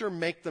doctor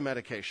make the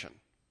medication?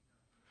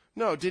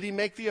 No. Did he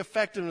make the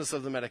effectiveness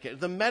of the medication?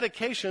 The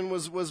medication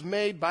was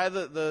made by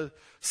the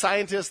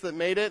scientists that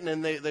made it,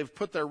 and they've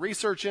put their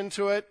research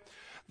into it.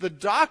 The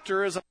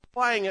doctor is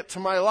applying it to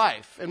my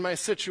life and my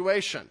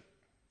situation.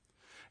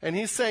 And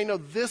he's saying, no,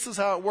 this is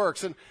how it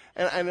works. And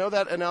I know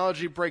that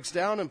analogy breaks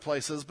down in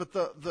places, but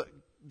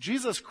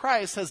Jesus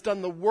Christ has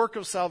done the work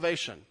of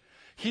salvation.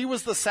 He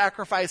was the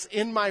sacrifice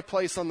in my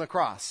place on the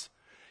cross.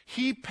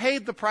 He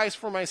paid the price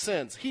for my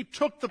sins. He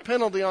took the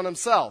penalty on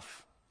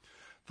himself.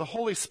 The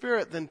Holy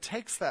Spirit then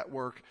takes that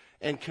work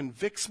and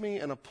convicts me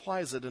and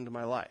applies it into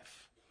my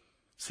life.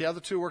 See how the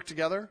two work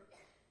together?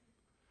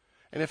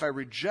 And if I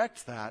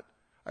reject that,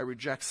 I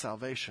reject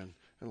salvation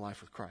and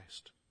life with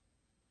Christ.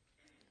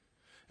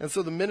 And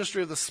so the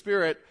ministry of the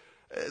Spirit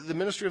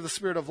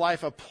of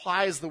life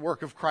applies the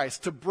work of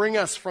Christ to bring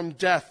us from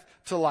death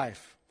to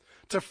life,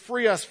 to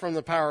free us from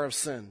the power of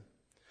sin.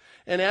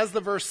 And as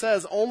the verse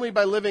says, only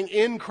by living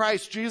in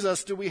Christ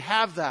Jesus do we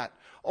have that.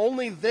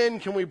 Only then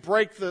can we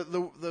break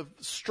the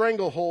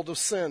stranglehold of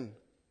sin.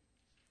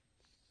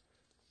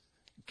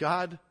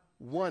 God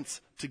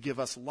wants to give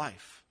us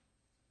life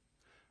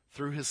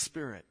through his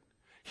Spirit.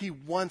 He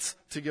wants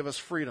to give us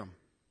freedom.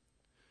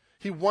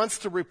 He wants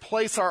to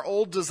replace our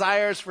old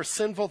desires for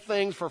sinful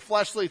things, for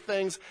fleshly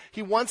things.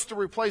 He wants to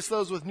replace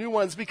those with new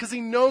ones because he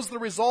knows the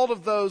result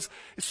of those.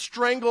 It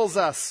strangles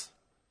us.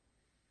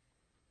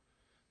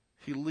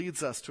 He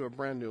leads us to a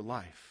brand new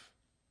life.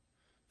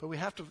 But we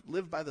have to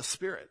live by the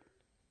Spirit.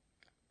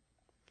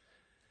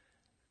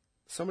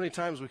 So many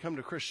times we come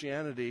to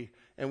Christianity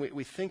and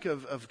we think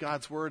of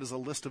God's word as a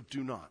list of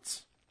do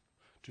nots.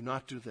 Do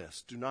not do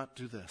this. Do not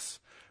do this.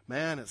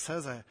 Man, it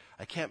says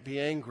I can't be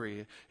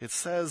angry. It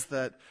says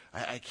that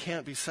I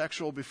can't be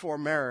sexual before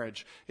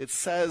marriage. It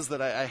says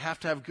that I have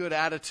to have good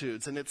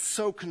attitudes. And it's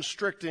so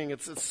constricting.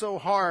 It's so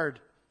hard.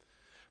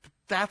 But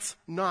that's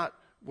not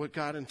what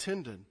God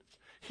intended.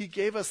 He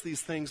gave us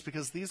these things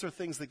because these are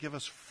things that give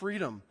us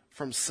freedom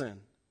from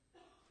sin.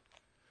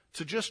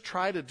 To just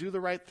try to do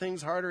the right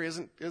things harder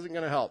isn't going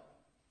to help.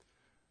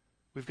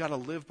 We've got to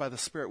live by the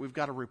Spirit. We've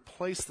got to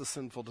replace the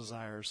sinful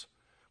desires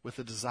with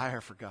a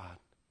desire for God.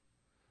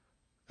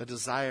 A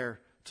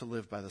desire to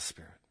live by the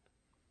Spirit.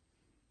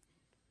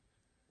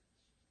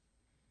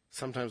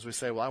 Sometimes we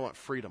say, well, I want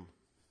freedom.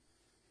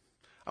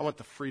 I want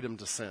the freedom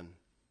to sin.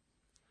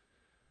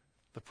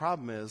 The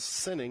problem is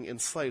sinning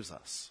enslaves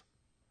us.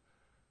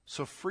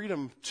 So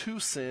freedom to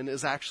sin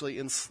is actually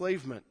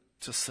enslavement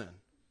to sin.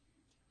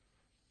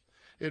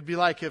 It'd be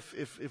like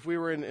if we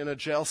were in a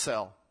jail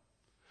cell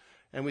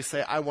and we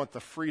say, I want the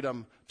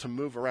freedom to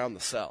move around the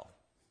cell.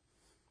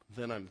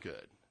 Then I'm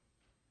good.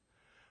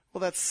 Well,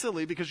 that's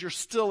silly because you're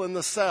still in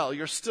the cell.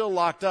 You're still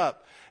locked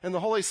up. And the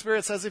Holy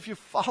Spirit says, if you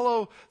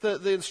follow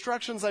the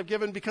instructions I've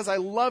given because I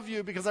love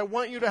you, because I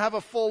want you to have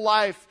a full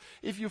life,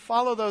 if you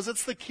follow those,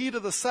 it's the key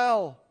to the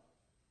cell.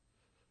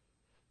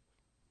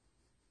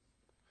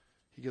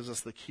 He gives us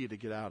the key to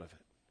get out of it,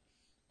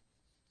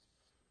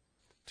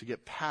 to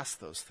get past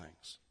those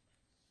things.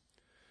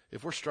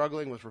 If we're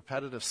struggling with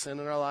repetitive sin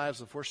in our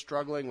lives, if we're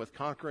struggling with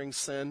conquering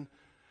sin,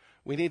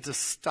 we need to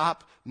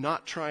stop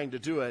not trying to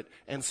do it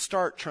and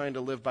start trying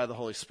to live by the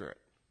Holy Spirit.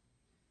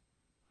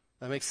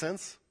 That makes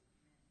sense?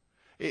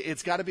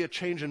 It's got to be a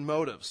change in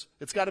motives.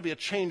 It's got to be a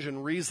change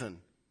in reason.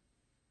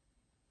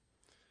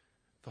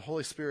 The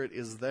Holy Spirit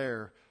is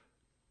there.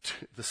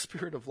 The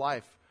Spirit of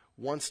life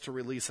wants to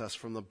release us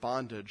from the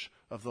bondage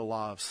of the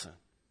law of sin.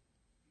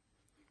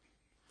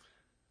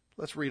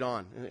 Let's read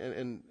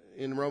on.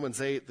 In Romans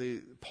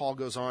 8, Paul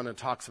goes on and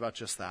talks about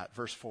just that.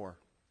 Verse 4.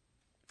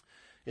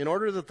 In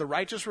order that the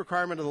righteous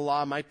requirement of the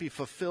law might be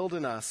fulfilled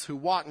in us, who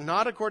walk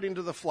not according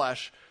to the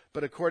flesh,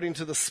 but according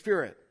to the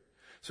Spirit.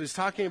 So he's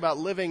talking about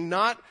living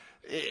not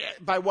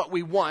by what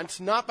we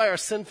want, not by our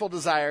sinful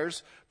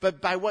desires,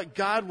 but by what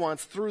God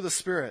wants through the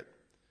Spirit.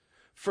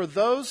 For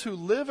those who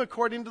live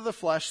according to the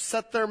flesh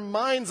set their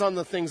minds on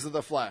the things of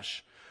the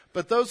flesh,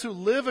 but those who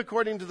live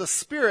according to the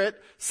Spirit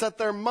set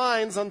their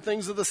minds on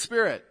things of the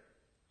Spirit.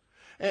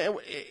 And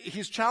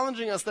he's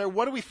challenging us there.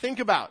 What do we think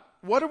about?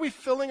 What are we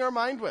filling our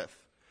mind with?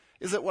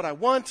 Is it what I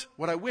want,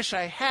 what I wish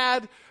I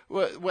had,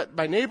 what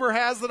my neighbor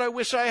has that I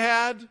wish I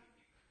had?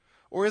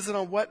 Or is it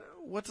on what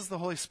does the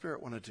Holy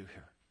Spirit want to do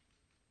here?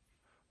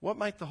 What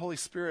might the Holy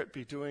Spirit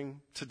be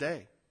doing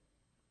today?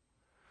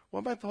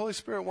 What might the Holy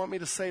Spirit want me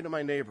to say to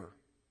my neighbor?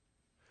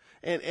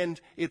 And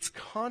it's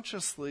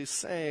consciously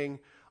saying,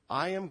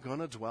 I am going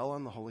to dwell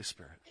on the Holy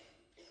Spirit.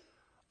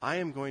 I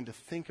am going to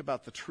think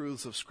about the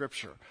truths of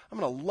Scripture. I'm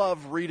going to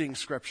love reading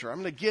Scripture.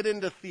 I'm going to get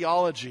into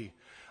theology.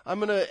 I'm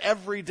going to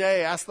every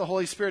day ask the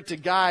Holy Spirit to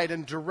guide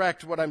and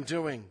direct what I'm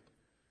doing.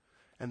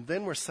 And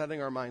then we're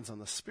setting our minds on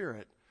the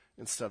Spirit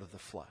instead of the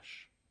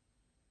flesh.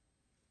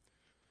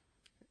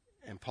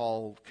 And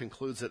Paul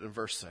concludes it in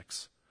verse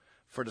 6.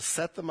 For to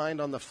set the mind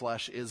on the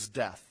flesh is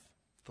death,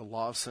 the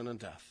law of sin and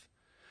death.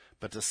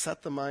 But to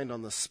set the mind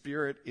on the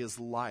Spirit is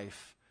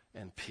life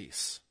and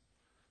peace,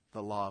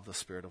 the law of the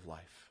Spirit of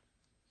life.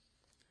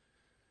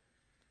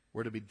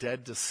 We're to be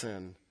dead to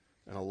sin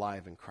and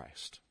alive in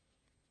Christ.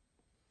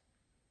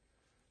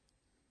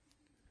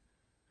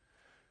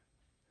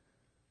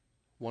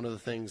 One of the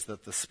things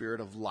that the Spirit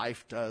of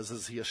life does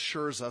is he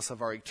assures us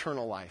of our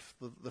eternal life.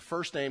 The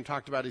first name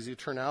talked about his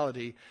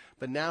eternality,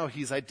 but now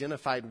he's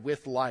identified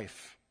with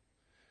life.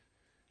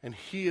 And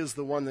he is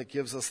the one that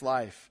gives us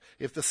life.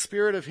 If the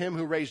Spirit of him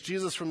who raised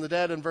Jesus from the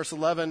dead, in verse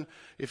 11,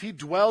 if he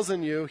dwells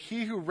in you,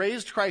 he who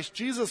raised Christ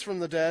Jesus from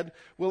the dead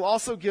will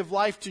also give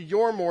life to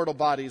your mortal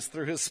bodies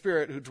through his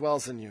Spirit who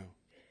dwells in you.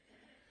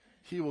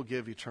 He will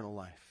give eternal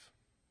life.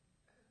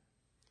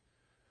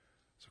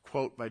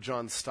 Quote by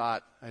John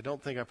Stott. I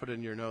don't think I put it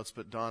in your notes,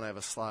 but Don, I have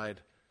a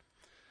slide.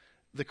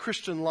 The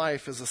Christian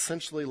life is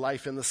essentially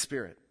life in the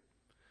Spirit.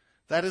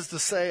 That is to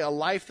say, a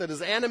life that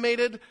is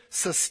animated,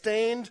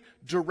 sustained,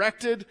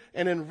 directed,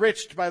 and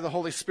enriched by the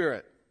Holy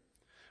Spirit.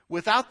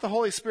 Without the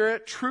Holy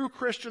Spirit, true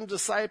Christian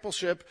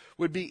discipleship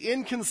would be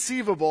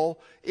inconceivable,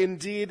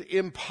 indeed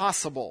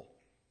impossible.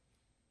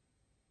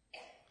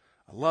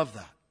 I love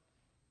that.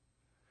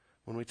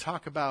 When we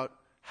talk about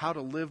how to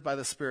live by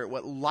the Spirit,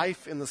 what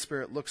life in the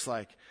Spirit looks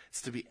like,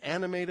 it's to be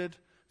animated,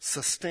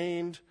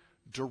 sustained,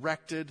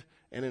 directed,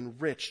 and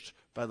enriched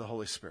by the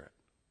Holy Spirit.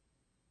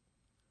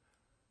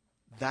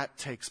 That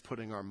takes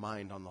putting our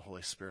mind on the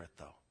Holy Spirit,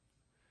 though.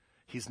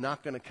 He's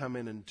not going to come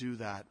in and do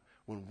that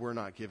when we're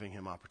not giving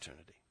him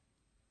opportunity.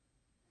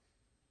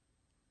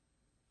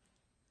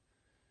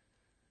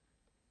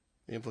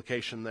 The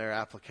implication there,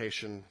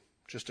 application,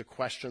 just a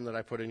question that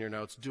I put in your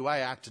notes. Do I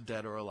act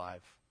dead or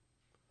alive?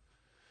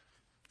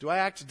 Do I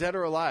act dead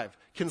or alive?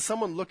 Can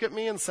someone look at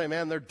me and say,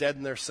 man, they're dead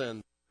in their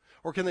sin?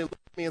 Or can they look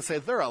at me and say,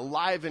 they're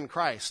alive in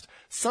Christ?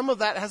 Some of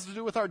that has to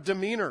do with our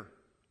demeanor.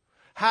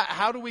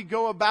 How do we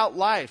go about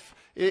life?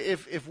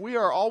 If we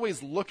are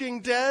always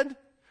looking dead,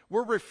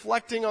 we're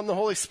reflecting on the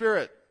Holy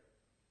Spirit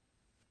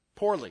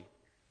poorly.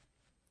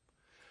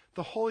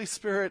 The Holy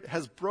Spirit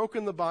has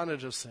broken the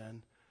bondage of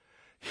sin.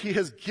 He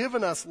has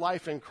given us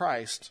life in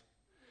Christ,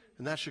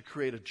 and that should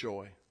create a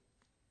joy.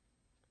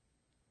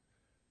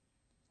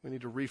 We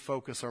need to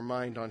refocus our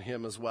mind on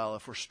him as well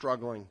if we're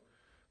struggling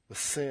with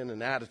sin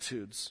and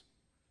attitudes.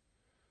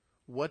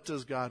 What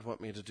does God want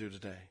me to do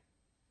today?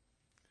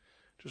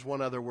 Just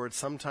one other word.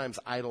 Sometimes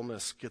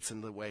idleness gets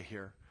in the way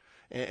here.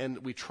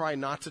 And we try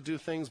not to do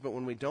things, but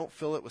when we don't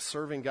fill it with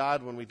serving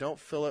God, when we don't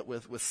fill it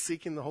with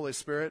seeking the Holy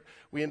Spirit,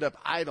 we end up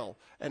idle.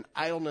 And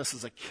idleness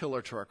is a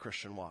killer to our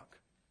Christian walk.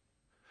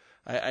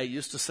 I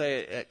used to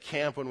say at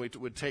camp when we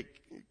would take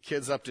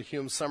kids up to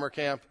Hume's summer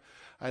camp,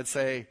 I'd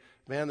say,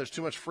 man, there's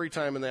too much free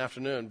time in the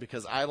afternoon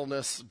because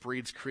idleness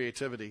breeds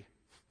creativity.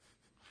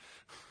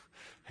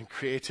 And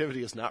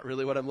creativity is not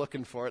really what I'm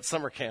looking for at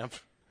summer camp.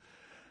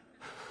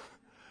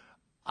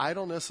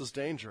 Idleness is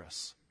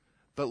dangerous.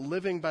 But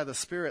living by the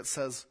Spirit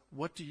says,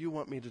 what do you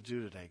want me to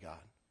do today,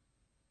 God?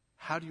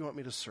 How do you want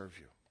me to serve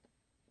you?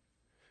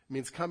 It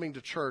means coming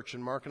to church,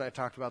 and Mark and I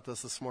talked about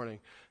this morning,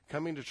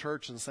 coming to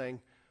church and saying,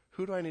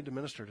 who do I need to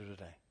minister to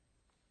today?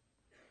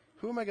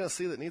 Who am I going to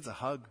see that needs a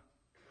hug?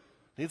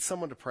 Needs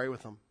someone to pray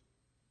with them?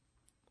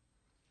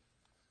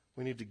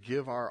 We need to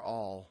give our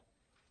all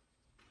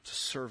to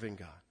serving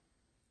God.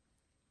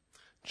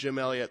 Jim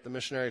Elliot, the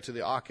missionary to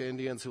the Auca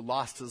Indians who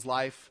lost his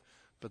life,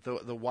 but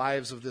the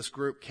wives of this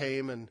group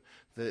came and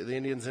the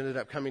Indians ended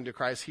up coming to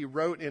Christ. He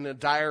wrote in a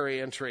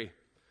diary entry,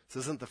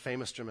 this isn't the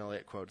famous Jim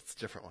Elliot quote, it's a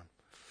different one.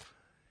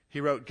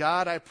 He wrote,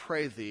 God, I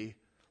pray thee,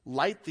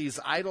 light these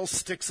idle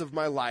sticks of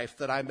my life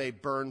that I may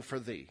burn for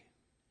thee.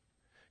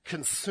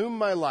 Consume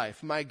my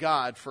life, my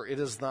God, for it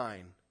is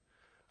thine.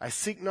 I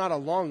seek not a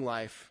long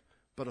life,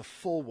 but a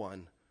full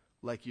one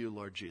like you,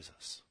 Lord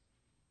Jesus.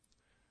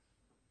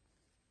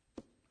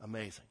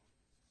 Amazing.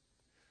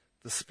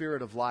 The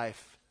Spirit of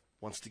life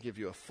wants to give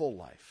you a full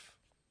life.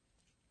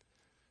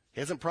 He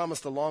hasn't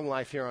promised a long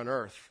life here on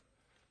earth,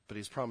 but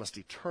he's promised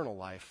eternal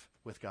life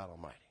with God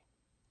Almighty.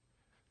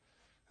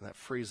 And that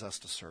frees us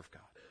to serve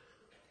God.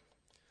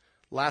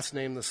 Last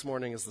name this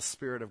morning is the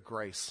Spirit of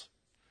grace.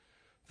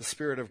 The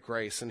Spirit of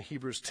grace in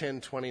Hebrews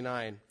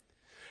 10:29.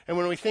 And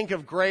when we think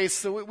of grace,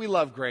 so we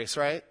love grace,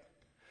 right?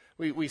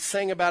 We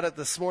sang about it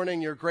this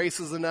morning, your grace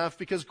is enough,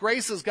 because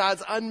grace is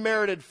God's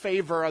unmerited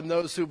favor on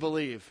those who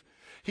believe.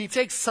 He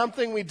takes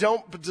something we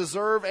don't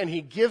deserve and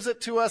he gives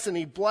it to us and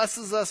he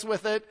blesses us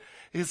with it.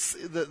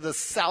 The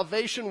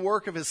salvation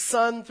work of his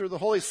Son through the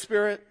Holy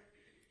Spirit.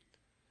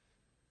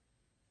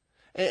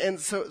 And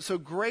so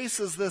grace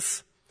is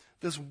this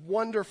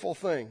wonderful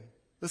thing,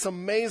 this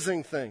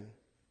amazing thing.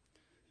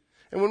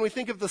 And when we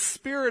think of the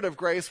Spirit of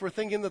grace, we're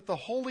thinking that the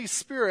Holy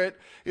Spirit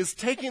is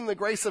taking the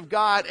grace of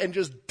God and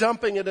just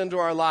dumping it into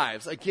our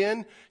lives.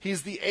 Again,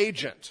 he's the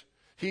agent.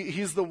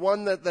 He's the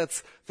one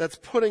that's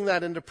putting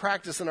that into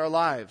practice in our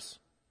lives.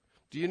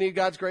 Do you need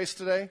God's grace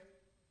today?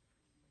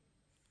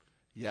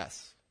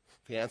 Yes.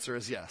 The answer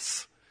is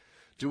yes.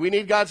 Do we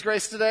need God's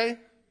grace today?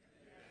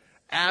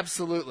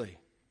 Absolutely.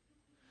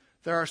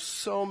 There are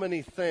so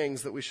many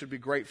things that we should be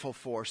grateful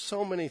for,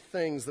 so many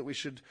things that we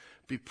should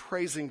be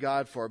praising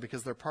God for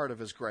because they're part of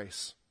his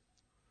grace.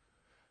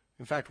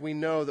 In fact, we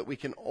know that we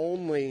can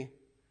only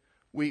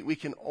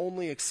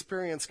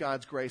experience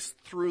God's grace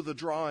through the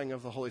drawing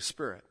of the Holy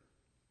Spirit.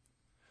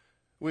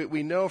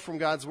 We know from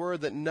God's word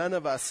that none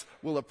of us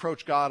will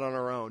approach God on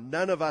our own.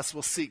 None of us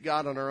will seek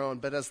God on our own.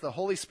 But as the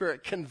Holy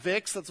Spirit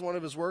convicts, that's one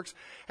of his works,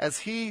 as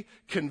he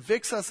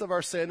convicts us of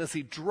our sin, as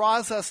he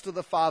draws us to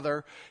the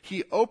Father,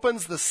 he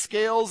opens the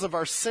scales of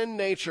our sin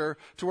nature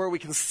to where we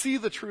can see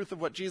the truth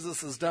of what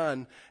Jesus has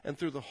done. And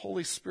through the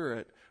Holy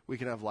Spirit, we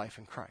can have life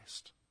in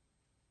Christ.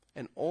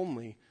 And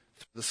only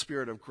through the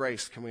Spirit of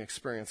grace can we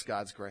experience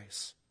God's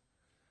grace.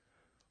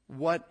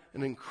 What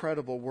an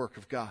incredible work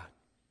of God.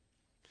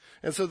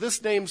 And so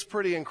this name's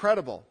pretty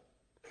incredible.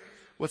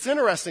 What's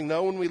interesting,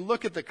 though, when we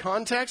look at the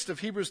context of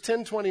Hebrews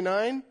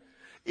 10:29,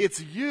 it's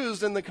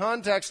used in the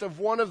context of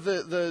one of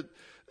the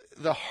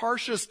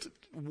harshest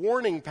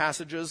warning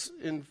passages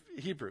in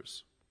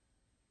Hebrews.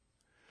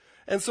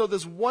 And so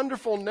this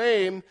wonderful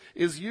name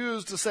is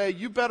used to say,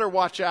 you better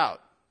watch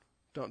out.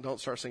 Don't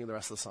start singing the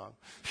rest of the song.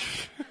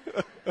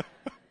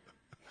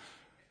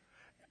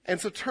 And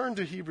so turn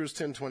to Hebrews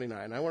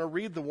 10:29. I want to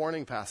read the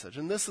warning passage,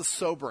 and this is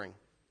sobering.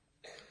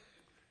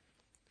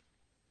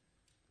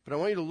 But I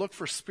want you to look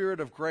for spirit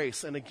of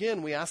grace. And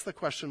again, we ask the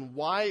question,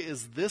 why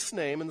is this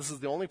name, and this is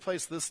the only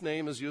place this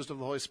name is used of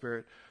the Holy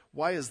Spirit,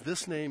 why is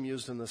this name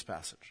used in this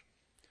passage?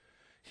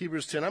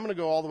 Hebrews 10, I'm going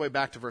to go all the way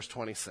back to verse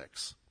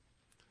 26.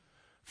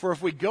 For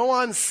if we go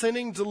on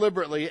sinning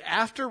deliberately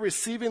after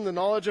receiving the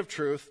knowledge of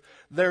truth,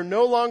 there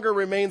no longer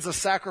remains a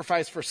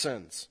sacrifice for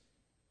sins.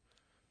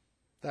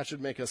 That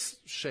should make us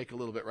shake a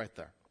little bit right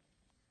there.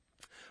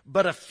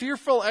 But a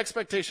fearful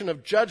expectation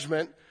of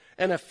judgment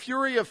and a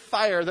fury of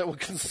fire that will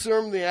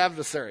consume the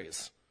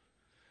adversaries.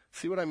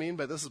 See what I mean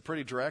by this is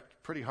pretty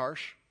direct, pretty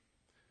harsh?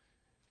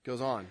 Goes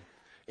on.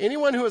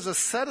 Anyone who has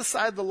set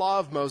aside the law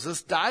of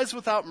Moses dies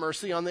without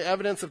mercy on the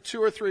evidence of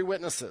 2 or 3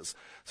 witnesses.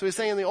 So he's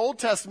saying in the Old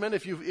Testament,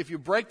 if you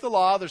break the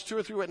law, there's 2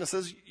 or 3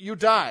 witnesses, you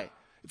die.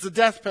 It's a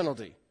death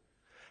penalty.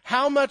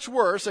 How much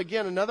worse,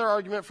 again, another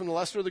argument from the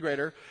lesser to the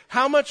greater,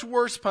 how much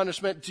worse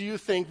punishment do you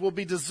think will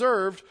be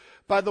deserved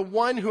by the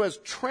one who has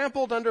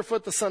trampled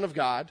underfoot the Son of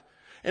God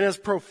and has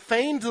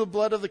profaned the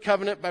blood of the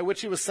covenant by which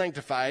he was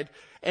sanctified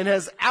and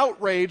has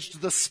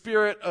outraged the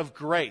Spirit of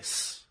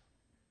grace?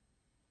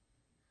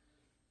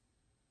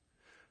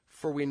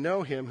 For we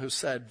know him who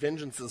said,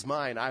 vengeance is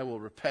mine, I will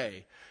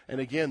repay.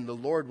 And again, the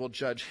Lord will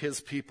judge his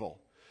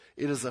people.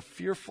 It is a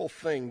fearful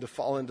thing to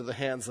fall into the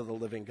hands of the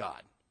living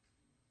God.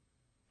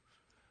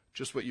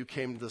 Just what you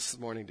came this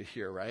morning to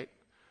hear, right?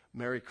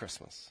 Merry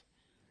Christmas.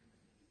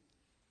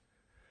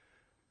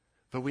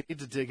 But we need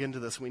to dig into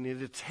this. We need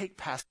to take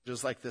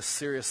passages like this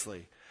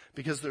seriously,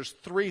 because there's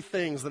 3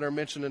 things that are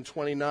mentioned in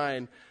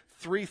 29,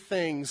 3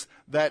 things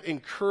that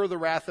incur the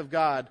wrath of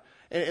God.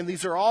 And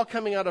these are all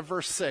coming out of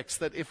verse 6,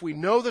 that if we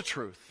know the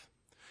truth,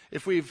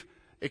 if we've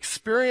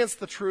experienced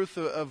the truth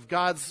of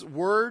God's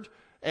word,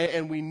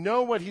 and we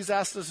know what he's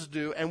asked us to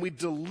do, and we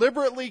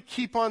deliberately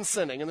keep on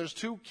sinning, and there's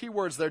 2 key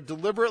words there,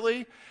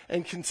 deliberately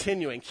and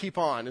continuing. Keep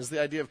on is the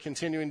idea of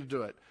continuing to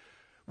do it.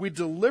 We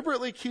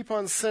deliberately keep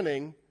on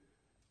sinning,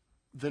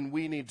 then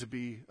we need to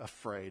be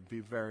afraid,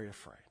 be very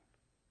afraid.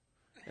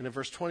 And in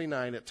verse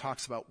 29, it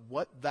talks about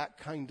what that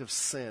kind of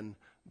sin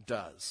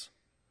does.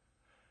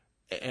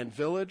 And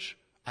Village,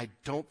 I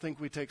don't think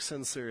we take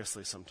sin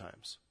seriously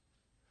sometimes.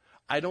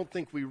 I don't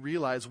think we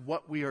realize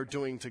what we are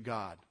doing to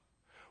God,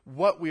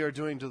 what we are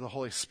doing to the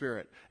Holy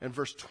Spirit. And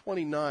verse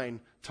 29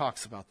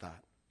 talks about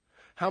that.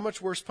 How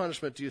much worse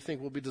punishment do you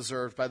think will be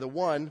deserved by the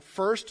one,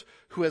 first,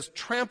 who has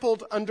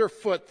trampled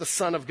underfoot the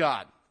Son of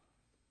God?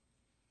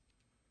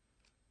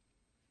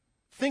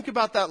 Think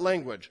about that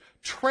language.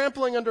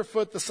 Trampling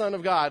underfoot the Son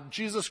of God,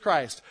 Jesus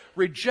Christ,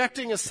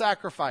 rejecting his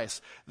sacrifice.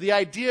 The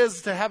idea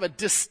is to have a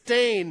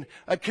disdain,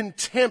 a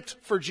contempt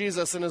for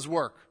Jesus and his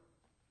work.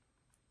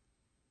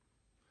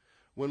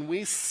 When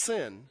we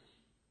sin,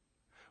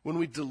 when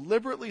we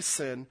deliberately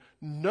sin,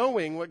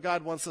 knowing what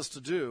God wants us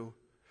to do,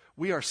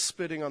 we are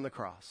spitting on the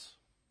cross.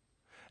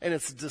 And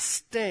it's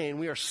disdain.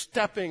 We are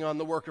stepping on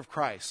the work of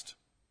Christ.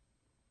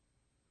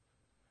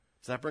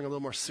 Does that bring a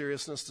little more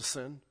seriousness to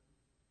sin?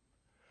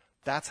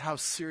 That's how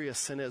serious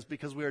sin is,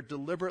 because we are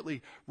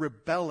deliberately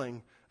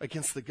rebelling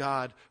against the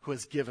God who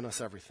has given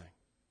us everything.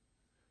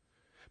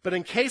 But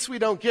in case we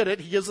don't get it,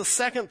 he gives a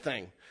second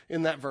thing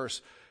in that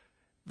verse.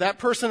 That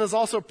person has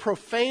also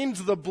profaned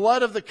the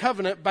blood of the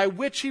covenant by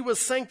which he was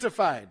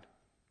sanctified.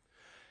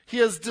 He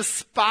has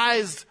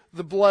despised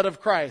the blood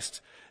of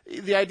Christ.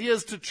 The idea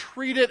is to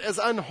treat it as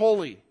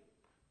unholy,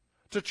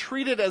 to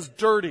treat it as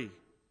dirty.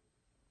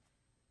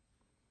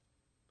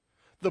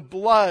 The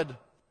blood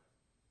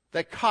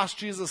that cost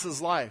Jesus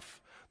his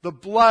life, the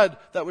blood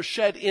that was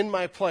shed in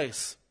my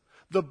place,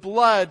 the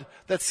blood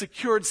that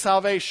secured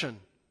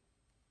salvation,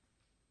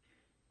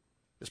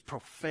 is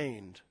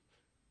profaned,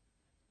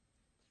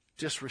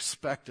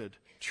 disrespected,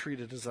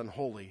 treated as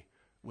unholy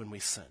when we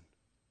sin,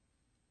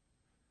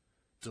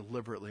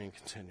 deliberately and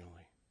continually.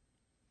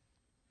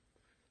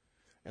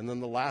 And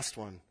then the last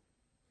one,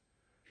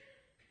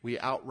 we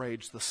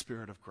outrage the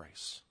Spirit of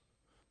grace.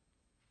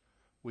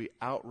 We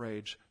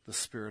outrage the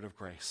Spirit of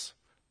grace.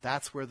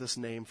 That's where this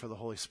name for the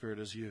Holy Spirit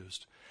is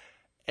used.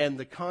 And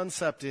the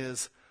concept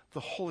is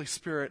the Holy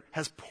Spirit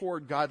has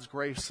poured God's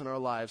grace in our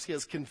lives. He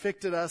has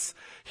convicted us.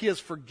 He has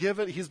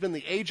forgiven. He's been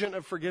the agent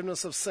of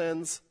forgiveness of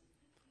sins.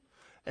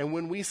 And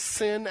when we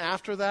sin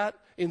after that,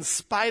 in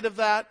spite of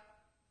that,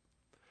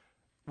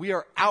 we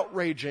are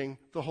outraging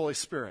the Holy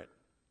Spirit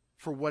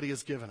for what he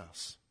has given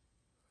us.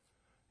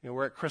 You know,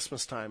 we're at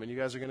Christmas time, and you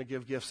guys are going to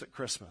give gifts at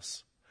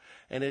Christmas.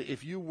 And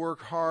if you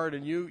work hard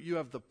and you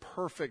have the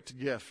perfect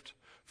gift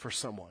for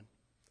someone.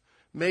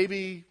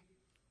 Maybe,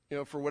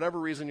 for whatever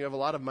reason, you have a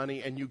lot of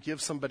money and you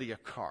give somebody a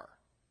car.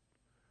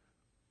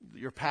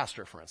 Your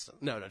pastor, for instance.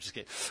 No, just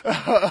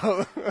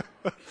kidding.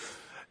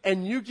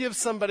 And you give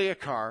somebody a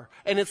car,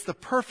 and it's the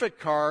perfect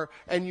car,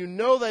 and you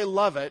know they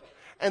love it,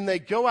 and they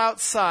go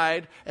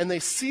outside and they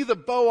see the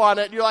bow on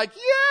it and you're like,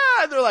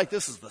 yeah! And they're like,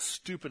 this is the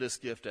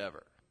stupidest gift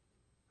ever.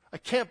 I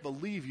can't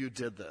believe you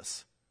did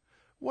this.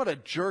 What a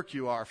jerk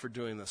you are for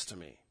doing this to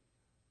me.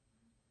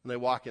 And they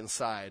walk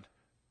inside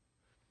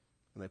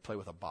and they play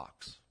with a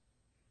box.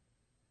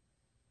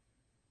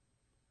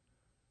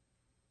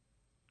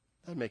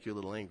 That'd make you a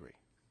little angry,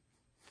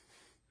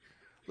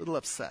 a little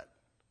upset.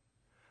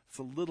 It's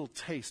a little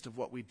taste of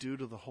what we do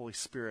to the Holy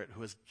Spirit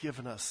who has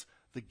given us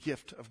the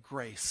gift of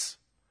grace.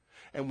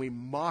 And we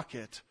mock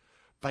it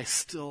by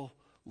still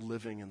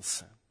living in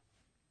sin.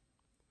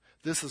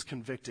 This is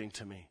convicting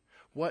to me.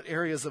 What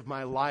areas of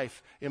my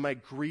life am I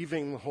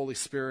grieving the Holy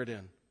Spirit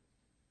in?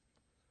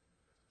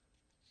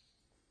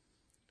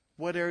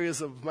 What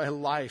areas of my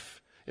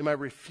life am I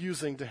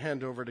refusing to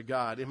hand over to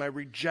God? Am I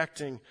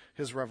rejecting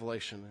His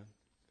revelation in?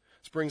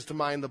 This brings to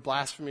mind the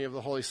blasphemy of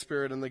the Holy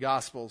Spirit in the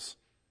Gospels.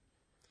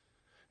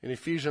 In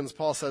Ephesians,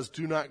 Paul says,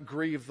 do not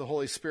grieve the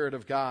Holy Spirit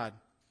of God.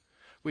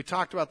 We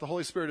talked about the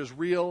Holy Spirit is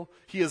real.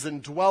 He is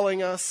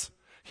indwelling us.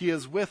 He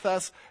is with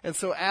us. And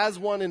so as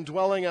one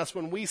indwelling us,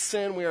 when we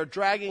sin, we are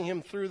dragging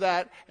Him through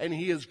that, and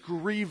He is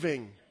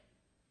grieving.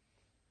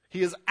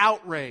 He is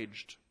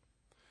outraged.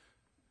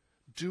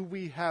 Do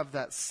we have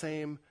that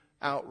same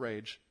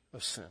outrage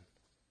of sin?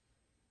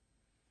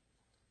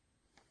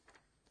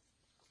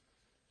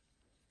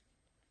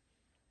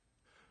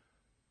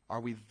 Are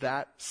we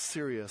that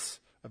serious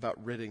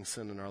about ridding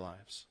sin in our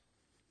lives?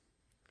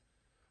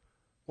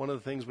 One of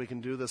the things we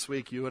can do this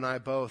week, you and I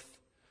both,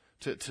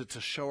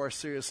 to show our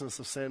seriousness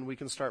of sin, we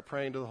can start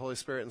praying to the Holy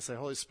Spirit and say,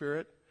 Holy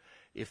Spirit,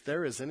 if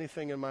there is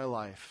anything in my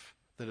life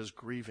that is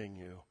grieving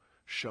you,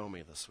 show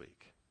me this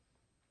week.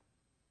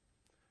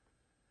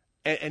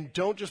 And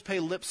don't just pay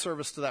lip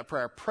service to that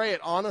prayer. Pray it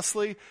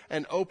honestly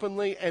and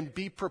openly and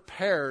be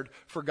prepared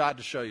for God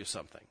to show you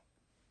something.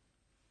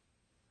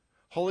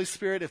 Holy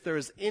Spirit, if there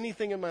is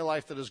anything in my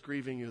life that is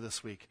grieving you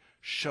this week,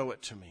 show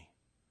it to me.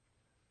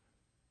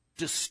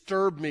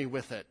 Disturb me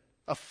with it.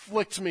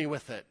 Afflict me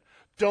with it.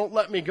 Don't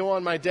let me go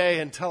on my day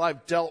until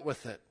I've dealt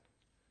with it.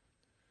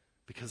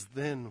 Because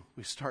then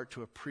we start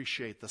to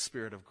appreciate the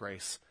Spirit of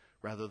grace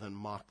rather than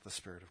mock the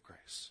Spirit of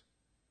grace.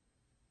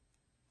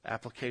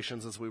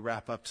 Applications as we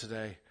wrap up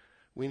today.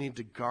 We need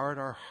to guard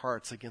our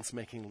hearts against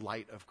making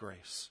light of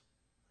grace.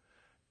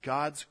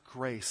 God's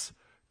grace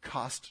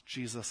cost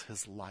Jesus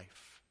His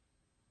life.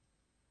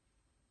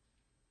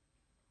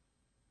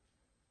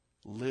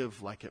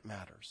 Live like it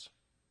matters.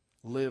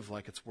 Live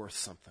like it's worth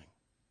something.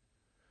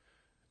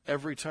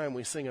 Every time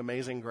we sing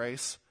Amazing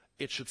Grace,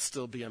 it should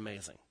still be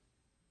amazing.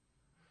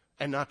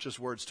 And not just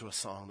words to a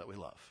song that we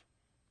love.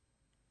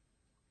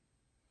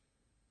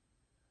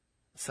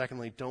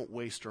 Secondly, don't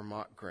waste or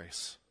mock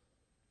grace.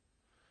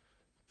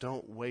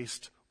 Don't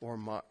waste or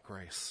mock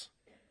grace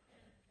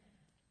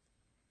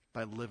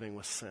by living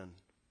with sin,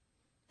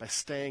 by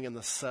staying in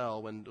the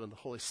cell when the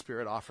Holy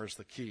Spirit offers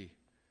the key.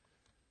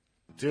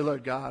 Dear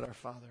Lord God, our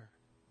Father,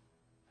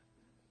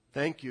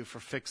 thank you for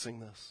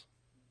fixing this,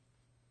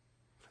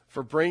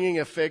 for bringing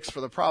a fix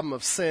for the problem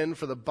of sin,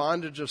 for the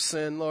bondage of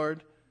sin,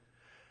 Lord.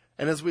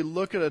 And as we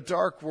look at a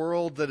dark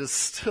world that is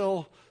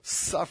still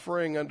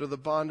suffering under the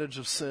bondage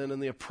of sin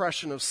and the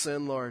oppression of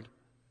sin, Lord,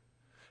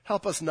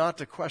 help us not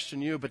to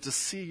question you, but to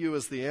see you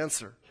as the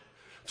answer,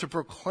 to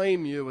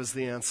proclaim you as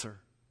the answer.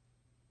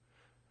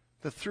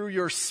 That through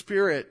your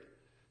Spirit,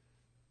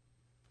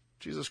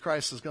 Jesus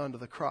Christ has gone to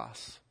the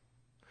cross.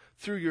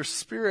 Through your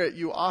Spirit,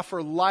 you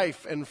offer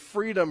life and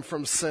freedom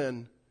from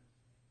sin.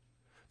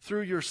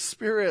 Through your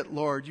Spirit,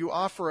 Lord, you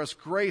offer us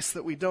grace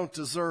that we don't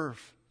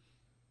deserve.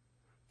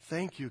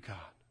 Thank you, God.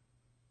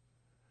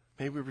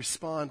 May we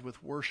respond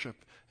with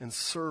worship and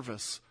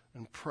service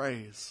and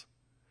praise,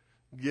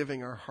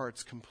 giving our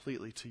hearts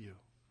completely to you.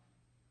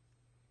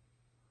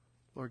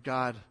 Lord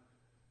God,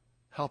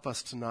 help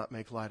us to not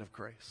make light of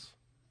grace.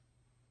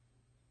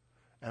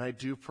 And I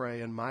do pray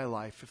in my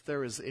life, if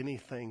there is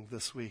anything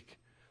this week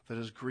that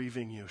is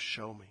grieving you,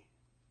 show me.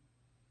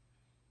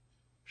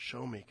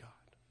 Show me,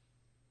 God,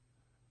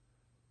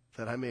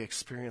 that I may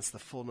experience the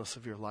fullness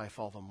of your life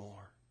all the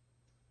more,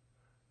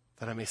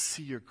 that I may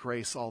see your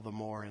grace all the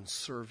more and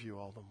serve you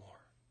all the more.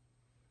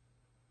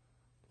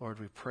 Lord,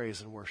 we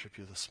praise and worship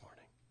you this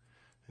morning.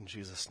 In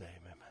Jesus' name,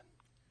 amen.